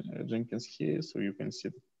Jenkins here, so you can see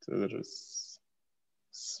that there is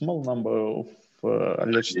small number of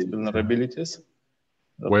alleged vulnerabilities.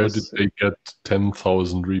 Where did they get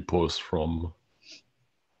 10,000 repos from?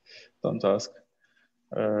 Don't ask.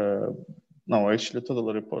 No, actually,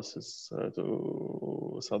 total repos is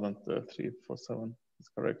 2,347. It's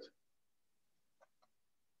correct.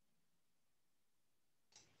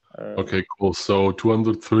 Okay, cool. So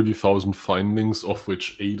 230,000 findings, of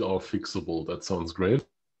which 8 are fixable. That sounds great.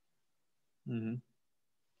 Mm-hmm.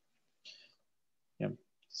 Yeah.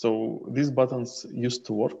 So these buttons used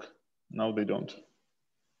to work. Now they don't.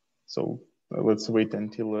 So let's wait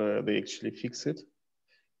until they actually fix it.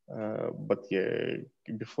 But yeah,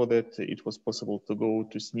 before that, it was possible to go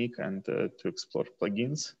to Sneak and to explore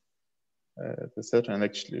plugins, etc. And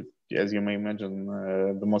actually, as you may imagine,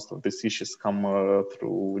 the most of these issues come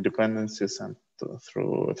through dependencies and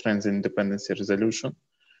through transient dependency resolution.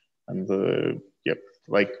 And yep,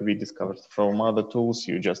 like we discovered from other tools,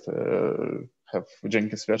 you just have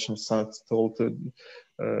Jenkins version installed to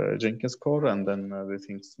Jenkins core, and then the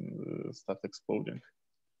things start exploding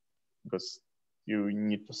because you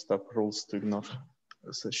need to stop rules to ignore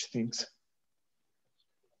such things.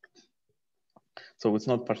 So it's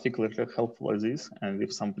not particularly helpful as is, and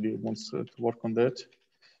if somebody wants to work on that,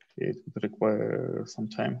 it would require some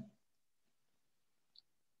time.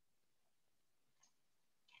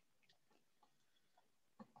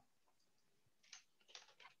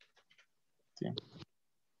 Yeah.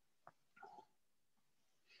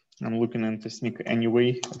 I'm looking into Sneak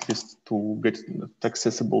anyway, at least to get it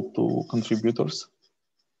accessible to contributors.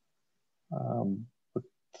 But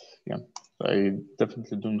yeah, I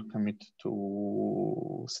definitely don't commit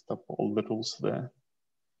to stop all the rules there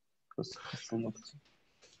because it's still not.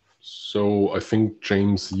 So I think,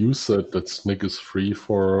 James, you said that Snig is free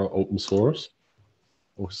for open source.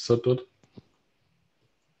 Who said that?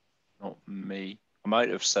 Not me. I might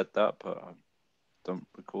have said that, but I don't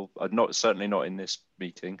recall. I'm certainly not in this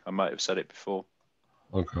meeting. I might have said it before.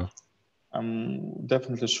 Okay. I'm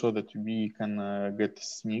definitely sure that we can get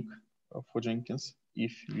Sneak for Jenkins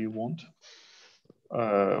if we want.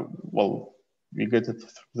 Well, we get it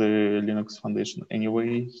through the Linux Foundation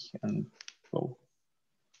anyway, and well,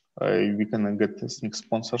 we can get the SNCC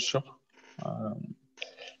sponsorship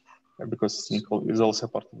because SNCC is also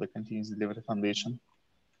part of the Continuous Delivery Foundation.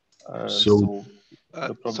 So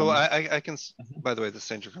I can, by the way, the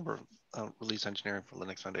St. Cucumber release engineering for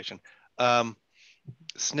Linux Foundation.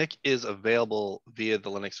 SNCC is available via the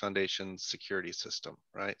Linux Foundation security system,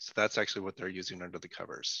 right? So that's actually what they're using under the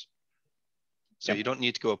covers. So you don't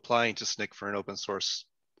need to go applying to SNCC for an open source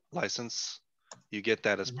license. You get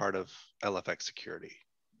that as part of LFX security.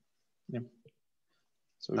 Yeah.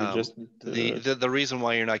 So you just need the reason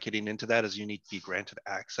why you're not getting into that is you need to be granted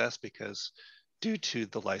access, because due to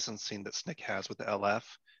the licensing that SNCC has with the LF,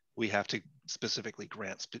 we have to specifically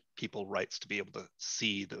grant people rights to be able to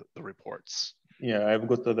see the reports. Yeah, I've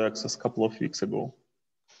got the access a couple of weeks ago.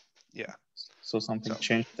 Yeah. So something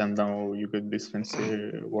changed, and now you get this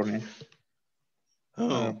fancy warning.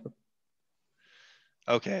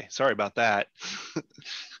 Okay, sorry about that.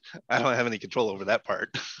 I don't have any control over that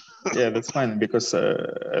part. Yeah, that's fine, because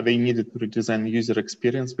they needed to redesign user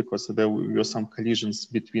experience because there were some collisions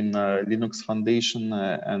between Linux Foundation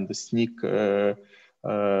and the SNCC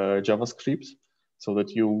JavaScript, so that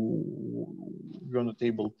you were not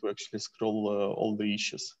able to actually scroll all the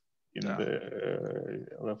issues in the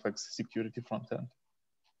LFX security front end.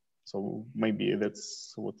 So maybe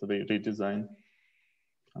that's what they redesigned.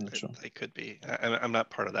 I'm not sure. It could be. I'm not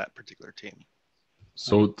part of that particular team.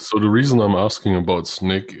 So the reason I'm asking about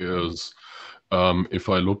SNCC is if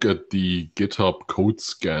I look at the GitHub code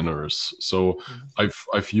scanners. So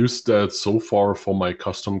I've used that so far for my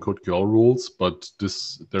custom code GL rules, but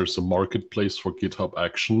there's a marketplace for GitHub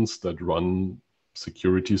Actions that run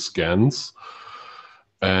security scans.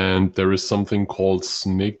 And there is something called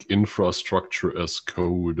SNCC infrastructure as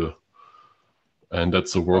code. And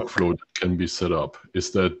that's a workflow that can be set up.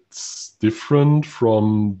 Is that different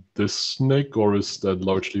from this SNCC, or is that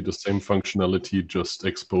largely the same functionality, just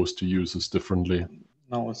exposed to users differently?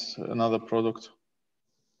 No, it's another product.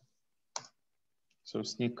 So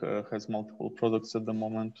SNCC has multiple products at the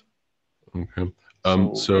moment. Okay.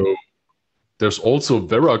 So there's also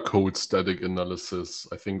Veracode static analysis.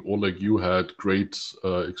 I think, Oleg, you had great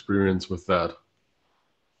experience with that.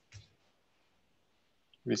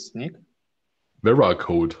 With SNCC?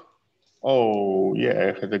 Veracode. Oh, yeah,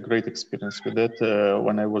 I had a great experience with that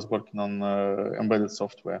when I was working on embedded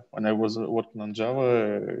software. When I was working on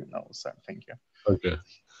Java, no, Sam, thank you. Okay.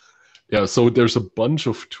 Yeah, so there's a bunch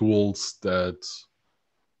of tools that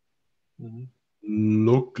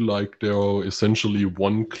look like they're essentially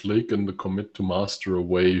one click in the commit to master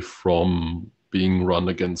away from being run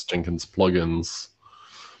against Jenkins plugins.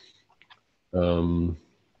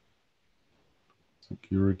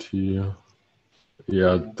 Security.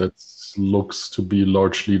 Yeah, that looks to be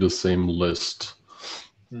largely the same list.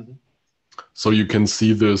 So you can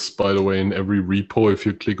see this, by the way, in every repo if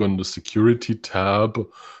you click on the security tab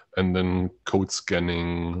and then code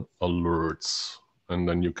scanning alerts, and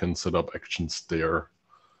then you can set up actions there.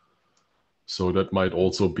 So that might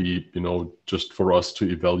also be, just for us to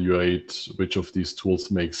evaluate which of these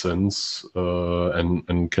tools make sense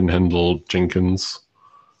and can handle Jenkins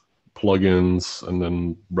plugins, and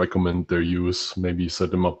then recommend their use, maybe set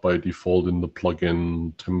them up by default in the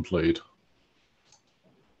plugin template.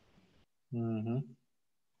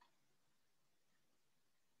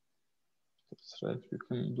 That's right, we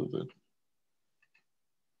can do that.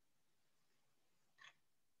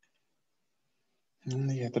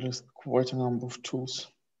 Yeah, there is quite a number of tools.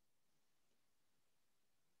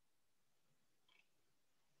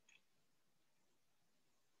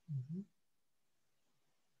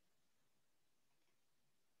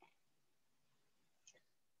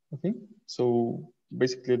 Okay, so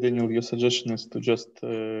basically, Daniel, your suggestion is to just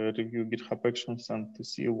review GitHub Actions and to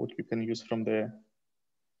see what we can use from there.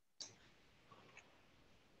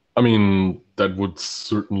 I mean, that would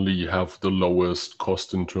certainly have the lowest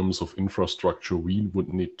cost in terms of infrastructure we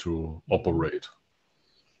would need to operate.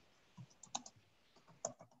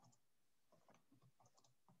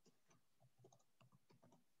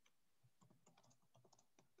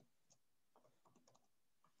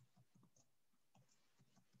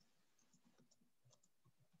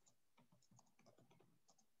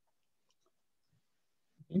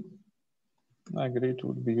 Okay. I agree, it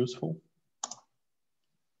would be useful.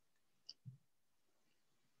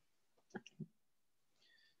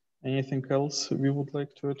 Anything else we would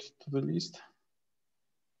like to add to the list?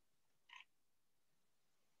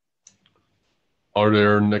 Are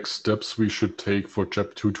there next steps we should take for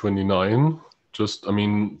JEP 229? Just, I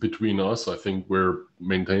mean, between us, I think we're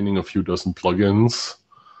maintaining a few dozen plugins.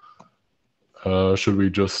 Should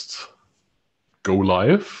we just go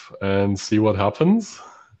live and see what happens?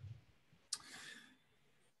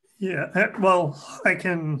 Yeah, well, I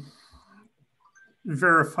can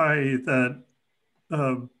verify that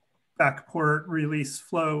backport release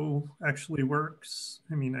flow actually works.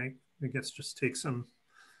 I mean, I guess just take some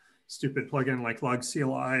stupid plugin like log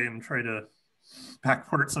CLI and try to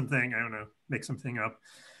backport something. I don't know, make something up,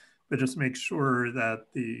 but just make sure that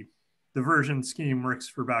the version scheme works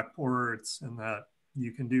for backports and that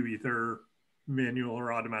you can do either manual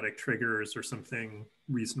or automatic triggers or something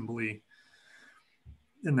reasonably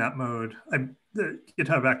in that mode. The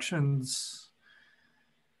GitHub Actions,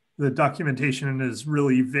 the documentation is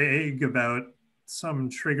really vague about some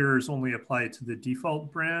triggers only apply to the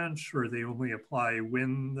default branch, or they only apply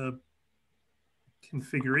when the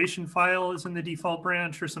configuration file is in the default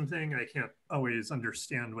branch or something. I can't always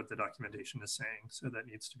understand what the documentation is saying, so that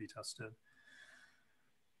needs to be tested.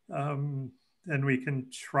 And we can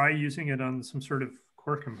try using it on some sort of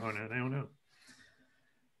core component. I don't know.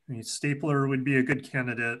 I mean, stapler would be a good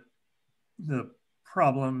candidate. The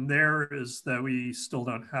problem there is that we still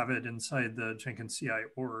don't have it inside the Jenkins CI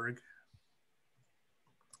org.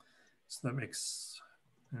 So that makes,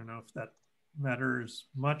 I don't know if that matters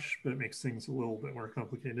much, but it makes things a little bit more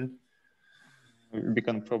complicated. We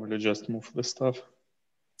can probably just move the stuff.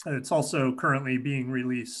 It's also currently being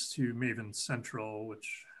released to Maven Central,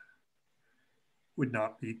 which would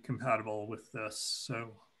not be compatible with this. So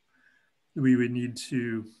we would need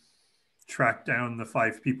to track down the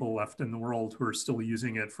 5 people left in the world who are still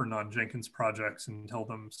using it for non-Jenkins projects and tell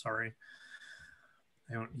them, sorry.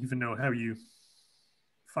 I don't even know how you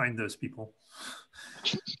find those people.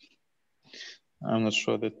 I'm not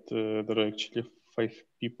sure that there are actually 5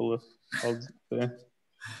 people out there.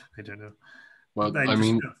 I don't know. But I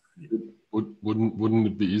mean, wouldn't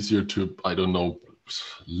it be easier to, I don't know,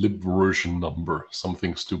 lib version number,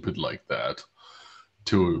 something stupid like that,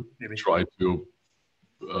 to maybe try to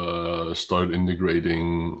start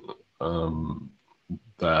integrating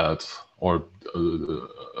that, or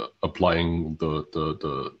applying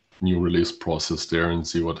the new release process there and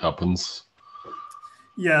see what happens?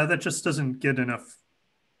 Yeah, that just doesn't get enough.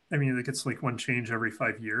 I mean, it gets like one change every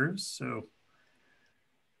 5 years. So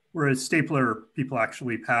whereas stapler, people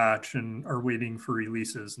actually patch and are waiting for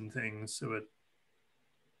releases and things. So it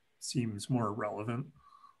seems more relevant.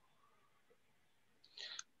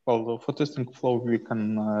 Well, for testing flow, we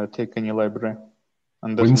can take any library.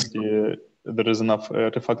 And definitely there is enough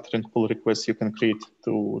refactoring pull requests you can create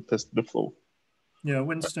to test the flow. Yeah,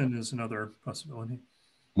 Winston is another possibility.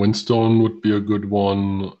 Winstone would be a good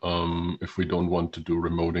one if we don't want to do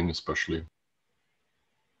remoting, especially.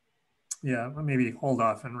 Yeah, maybe hold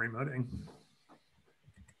off on remoting.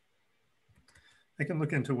 I can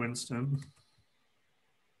look into Winston.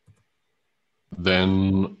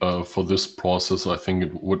 Then for this process, I think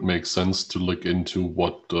it would make sense to look into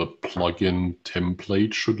what the plugin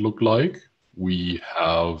template should look like. We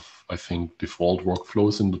have, I think, default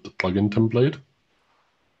workflows in the plugin template.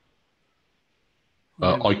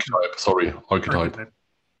 Archetype, sorry, archetype.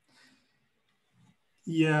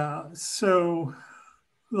 Yeah, so,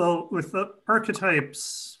 well, with the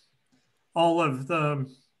archetypes, all of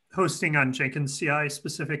the hosting on Jenkins CI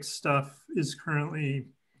specific stuff is currently,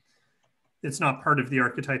 it's not part of the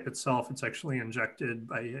archetype itself. It's actually injected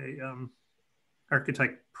by a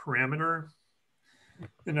archetype parameter.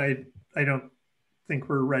 And I don't think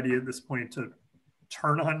we're ready at this point to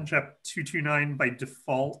turn on JEP 229 by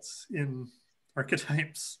default in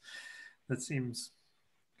archetypes. That seems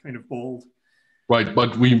kind of bold. Right,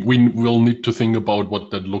 but we will need to think about what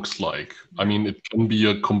that looks like. I mean, it can be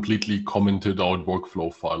a completely commented out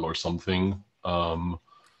workflow file or something.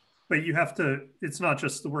 But you have to, it's not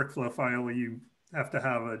just the workflow file, you have to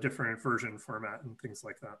have a different version format and things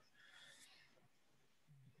like that.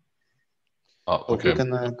 Okay. We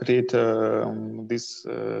can create this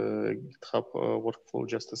GitHub workflow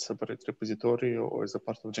just as a separate repository or as a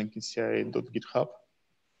part of Jenkins CI.github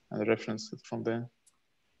and reference it from there.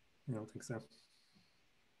 I don't think so.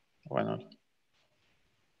 Why not?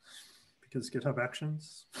 Because GitHub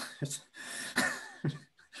Actions.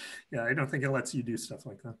 Yeah, I don't think it lets you do stuff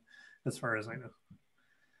like that, as far as I know.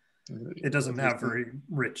 It doesn't have very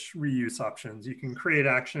rich reuse options. You can create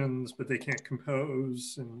actions, but they can't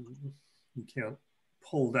compose, and you can't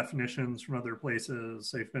pull definitions from other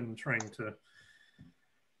places. They've been trying to,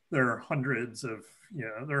 there are hundreds of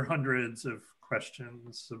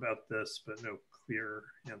questions about this, but no clear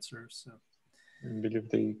answers. So. I believe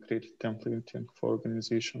they created templating for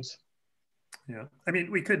organizations. Yeah, I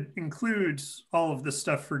mean, we could include all of the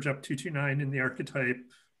stuff for JEP 229 in the archetype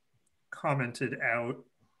commented out.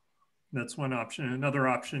 That's one option. Another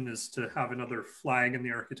option is to have another flag in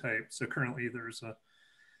the archetype. So currently there's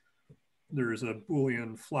there's a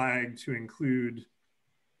Boolean flag to include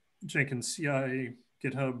Jenkins CI,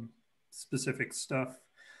 GitHub specific stuff.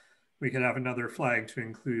 We could have another flag to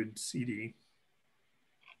include CD.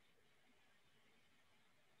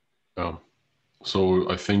 So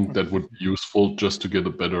I think that would be useful just to get a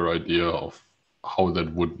better idea of how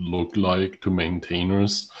that would look like to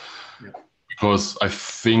maintainers. Yeah. Because I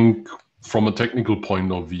think from a technical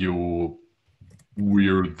point of view,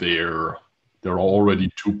 we're there. There are already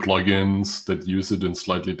 2 plugins that use it in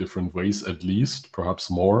slightly different ways, at least, perhaps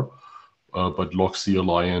more. But log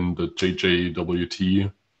CLI and the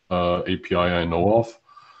JJWT API I know of.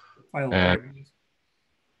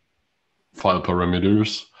 File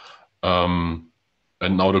parameters.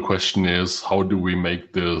 And now the question is, how do we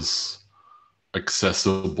make this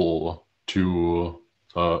accessible to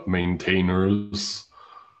maintainers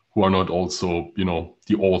who are not also,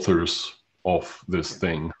 the authors of this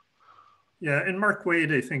thing? Yeah, and Mark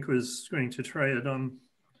Wade, I think, was going to try it on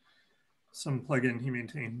some plugin he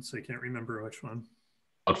maintains. I can't remember which one.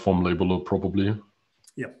 Platform labeler, probably.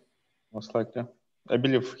 Yeah. Most likely. I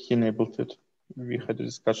believe he enabled it. We had a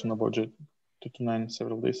discussion about it 229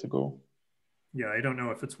 several days ago. Yeah, I don't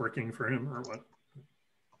know if it's working for him or what.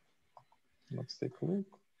 Let's take a look.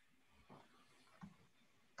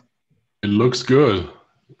 It looks good.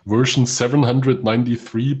 Version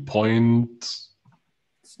 793 point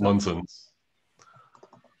nonsense.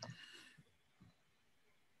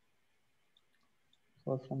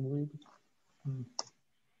 From Wade.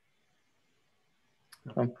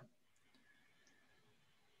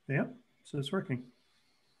 Yeah, so it's working.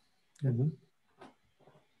 Mm-hmm.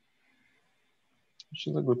 Which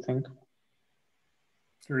is a good thing.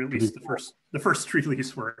 Or at least the first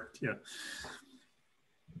release worked, yeah.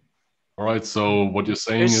 All right, so what you're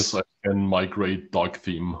saying is I can migrate dog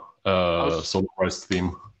theme, solarized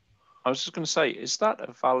theme. I was just going to say, is that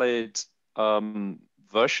a valid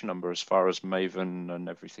version number as far as Maven and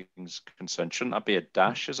everything's concerned? Shouldn't that be a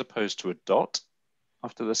dash as opposed to a dot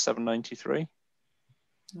after the 793?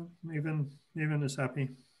 Maven is happy.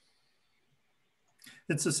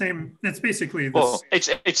 It's the same. It's basically this. Well,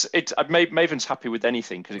 Maven's happy with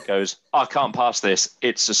anything because it goes, I can't pass this.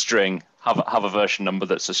 It's a string. Have a version number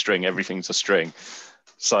that's a string. Everything's a string.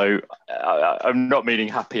 So I'm not meaning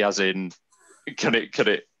happy as in can it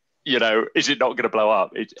is it not going to blow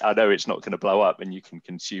up? I know it's not going to blow up, and you can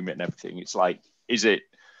consume it and everything. It's like,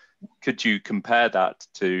 could you compare that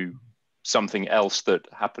to something else that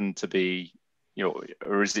happened to be,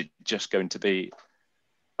 or is it just going to be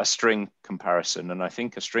a string comparison? And I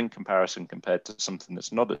think a string comparison compared to something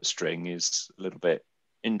that's not a string is a little bit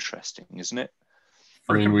interesting, isn't it?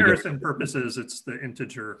 For comparison purposes, it's the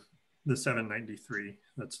integer, the 793.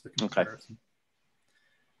 That's the comparison.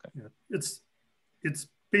 Okay. Yeah. It's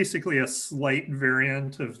basically a slight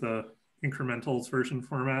variant of the incrementals version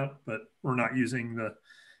format, but we're not using the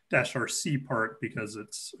 -RC part because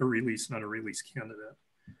it's a release, not a release candidate.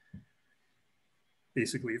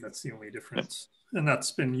 Basically, that's the only difference. And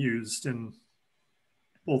that's been used in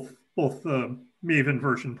both the Maven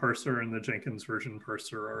version parser and the Jenkins version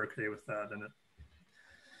parser are okay with that, and it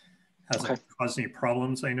hasn't caused any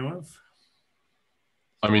problems I know of.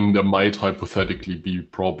 I mean, there might hypothetically be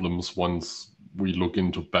problems once we look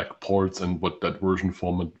into backports and what that version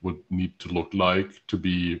format would need to look like to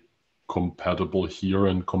be compatible here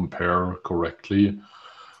and compare correctly.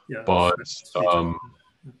 Yeah, but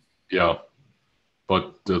yeah.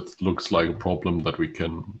 But that looks like a problem that we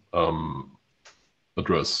can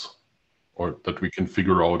address, or that we can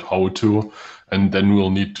figure out how to, and then we'll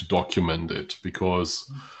need to document it, because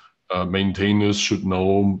maintainers should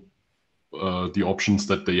know the options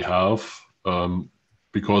that they have,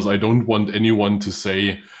 because I don't want anyone to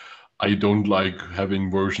say, I don't like having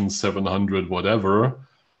version 700 whatever,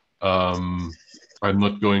 I'm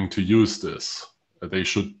not going to use this. They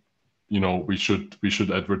should, we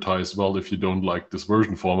should advertise, well, if you don't like this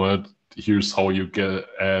version format, here's how you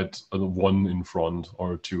add a 1 in front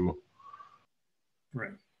or 2.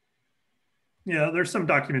 Right. Yeah, there's some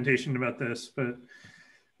documentation about this, but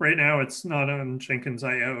right now it's not on Jenkins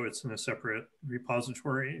IO. It's in a separate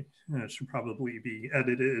repository. And it should probably be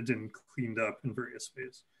edited and cleaned up in various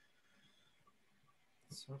ways.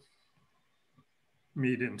 So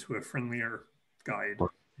made into a friendlier guide.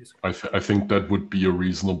 I think that would be a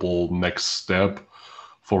reasonable next step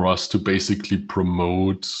for us to basically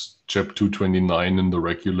promote JEP 229 in the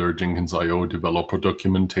regular Jenkins IO developer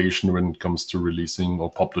documentation when it comes to releasing or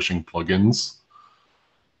publishing plugins,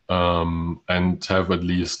 and have at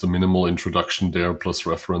least a minimal introduction there plus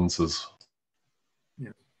references.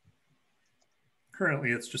 Yeah.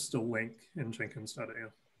 Currently, it's just a link in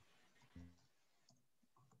Jenkins.io.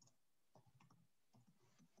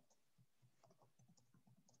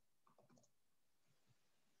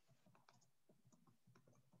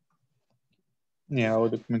 Yeah, our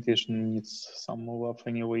documentation needs some love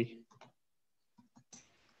anyway.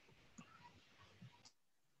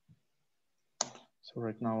 So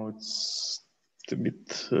right now it's a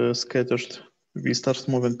bit scattered. We start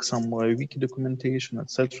moving some wiki documentation,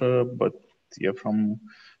 etc. But yeah, from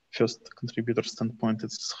first contributor standpoint,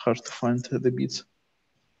 it's hard to find the bits.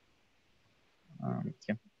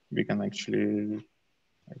 Yeah, we can actually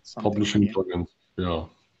publishing here. plugins. Yeah.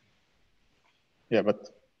 Yeah, but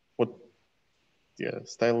what? Yeah,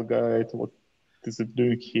 style guide. What is it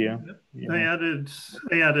doing here? I added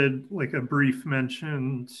like a brief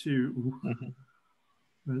mention to.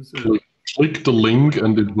 Click the link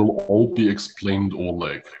and it will all be explained,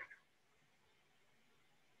 Oleg.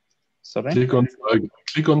 Sorry? Click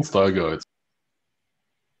on style guides.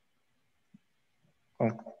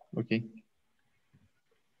 Oh, okay.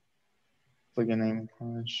 Plugin name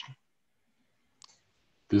information.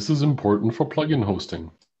 This is important for plugin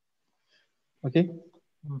hosting. Okay.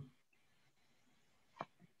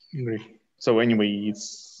 Great. So anyway,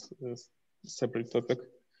 it's a separate topic.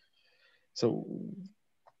 So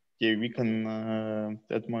yeah, we can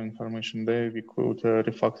add more information there. We could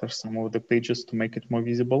refactor some of the pages to make it more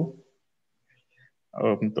visible.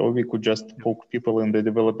 Or we could just poke people in the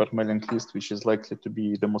developer mailing list, which is likely to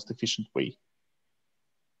be the most efficient way.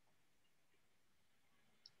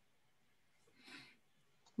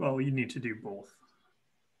 Well, you need to do both.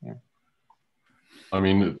 Yeah. I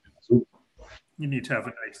mean, you need to have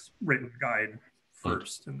a nice written guide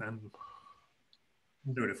first and then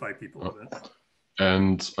notify people of it.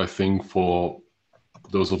 And I think for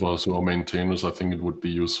those of us who are maintainers, I think it would be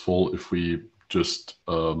useful if we just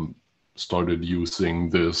started using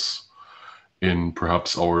this in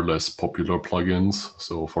perhaps our less popular plugins.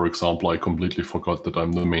 So for example, I completely forgot that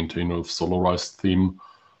I'm the maintainer of Solarized theme.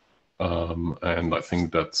 And I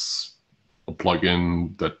think that's a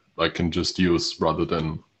plugin that I can just use rather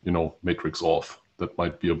than, matrix auth. That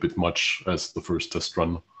might be a bit much as the first test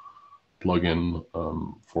run plugin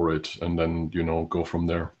for it, and then, go from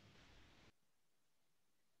there.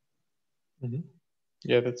 Mm-hmm.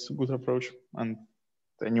 Yeah, that's a good approach. And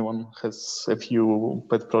anyone has a few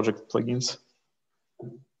pet project plugins.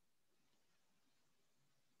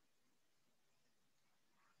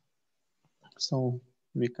 So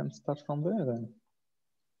we can start from there then.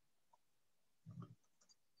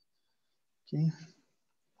 Okay.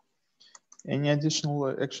 Any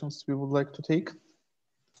additional actions we would like to take?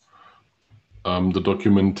 The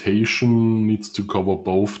documentation needs to cover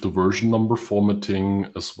both the version number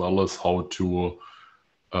formatting as well as how to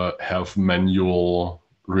have manual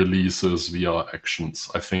releases via actions.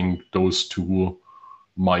 I think those two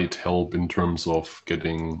might help in terms of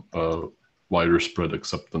getting wider spread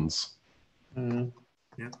acceptance.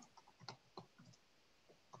 Yeah.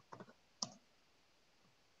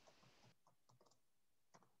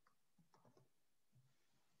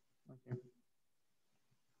 Okay.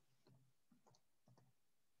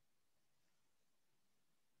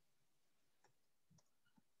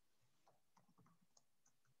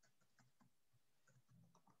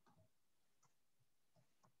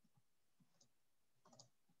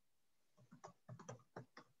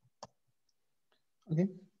 Okay.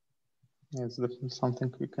 Yeah, it's definitely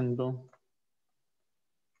something we can do.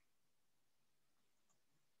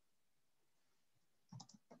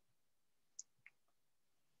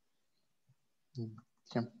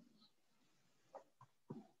 Yeah.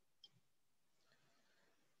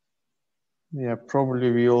 Yeah,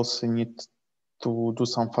 probably we also need to do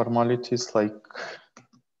some formalities like,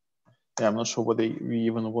 yeah, I'm not sure whether we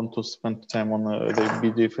even want to spend time on the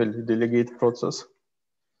BDFL delegate process.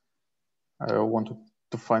 I wanted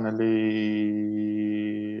to finally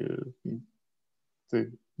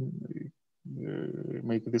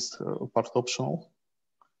make this part optional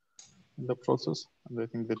in the process, and I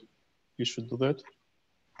think that we should do that.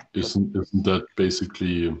 Isn't that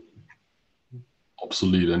basically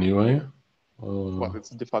obsolete anyway? Well, it's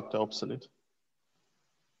de facto obsolete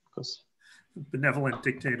because the benevolent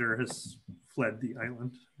dictator has fled the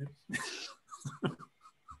island.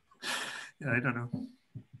 Yeah, I don't know.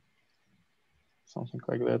 Something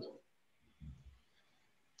like that.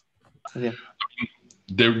 Okay.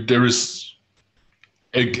 There is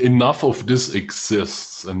enough of this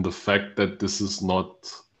exists, and the fact that this is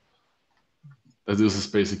not, that this is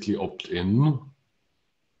basically opt-in,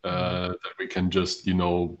 that we can just,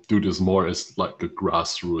 do this more as like a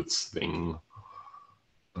grassroots thing.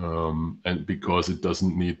 And because it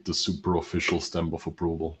doesn't need the super official stamp of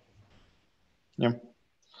approval. Yeah.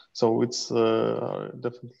 So it's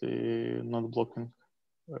definitely not blocking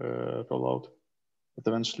rollout, but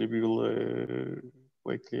eventually we will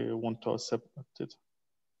likely want to accept it.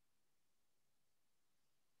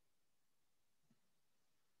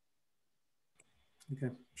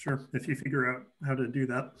 Okay, sure. If you figure out how to do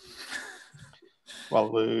that. Well,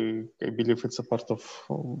 I believe it's a part of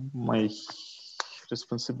my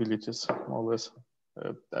responsibilities, more or less.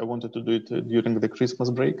 I wanted to do it during the Christmas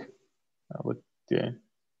break, but yeah,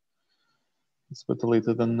 it's better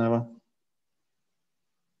later than never.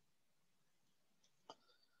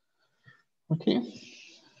 Okay.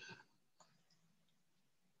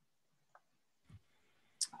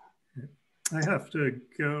 I have to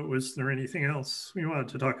go. Was there anything else we wanted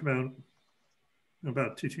to talk about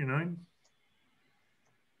 229?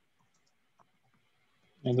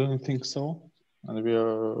 I don't think so. And we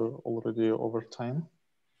are already over time.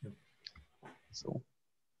 Yep. So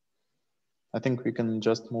I think we can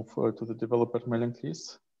just move to the developer mailing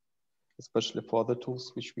list, especially for other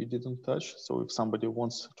tools which we didn't touch. So if somebody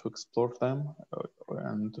wants to explore them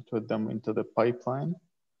and to add them into the pipeline,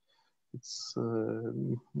 it's a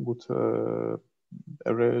good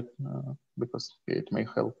area because it may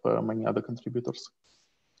help many other contributors.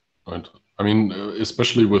 Right. I mean,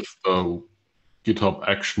 especially with GitHub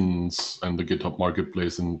Actions and the GitHub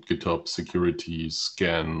Marketplace and GitHub security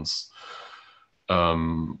scans,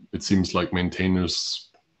 it seems like maintainers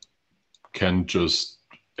can just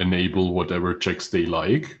enable whatever checks they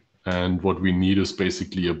like. And what we need is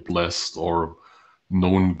basically a blessed or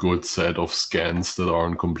known good set of scans that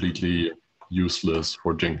aren't completely useless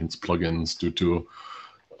for Jenkins plugins due to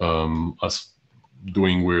us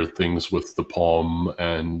doing weird things with the POM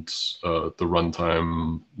and the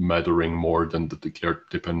runtime mattering more than the declared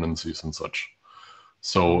dependencies and such.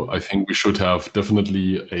 So I think we should have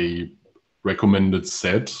definitely a recommended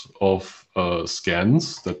set of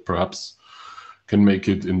scans that perhaps can make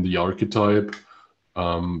it in the archetype,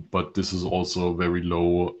 but this is also a very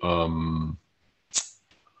low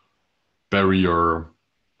barrier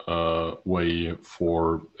way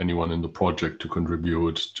for anyone in the project to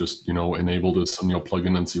contribute. Just, you know, enable this on your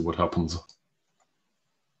plugin and see what happens.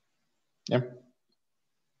 Yeah.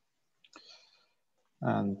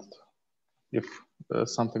 And if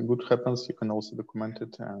something good happens, you can also document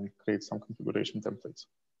it and create some configuration templates.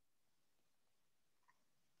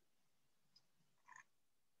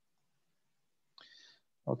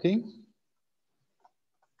 Okay.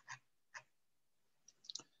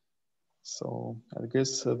 So I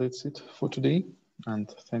guess that's it for today. And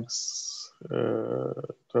thanks to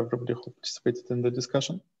everybody who participated in the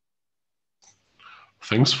discussion.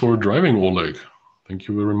 Thanks for driving, Oleg. Thank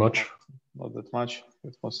you very much. Not that much.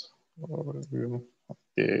 It was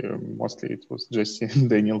mostly it was Jesse and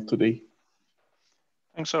Daniel today.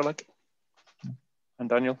 Thanks, Oleg. And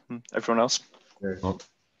Daniel and everyone else. Oh.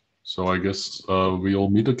 So I guess we'll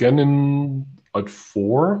meet again at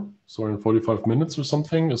 4, so in 45 minutes or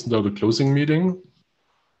something. Isn't that a closing meeting?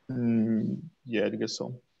 Yeah, I guess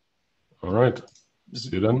so. All right.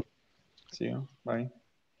 See you then. See you. Bye.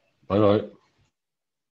 Bye-bye.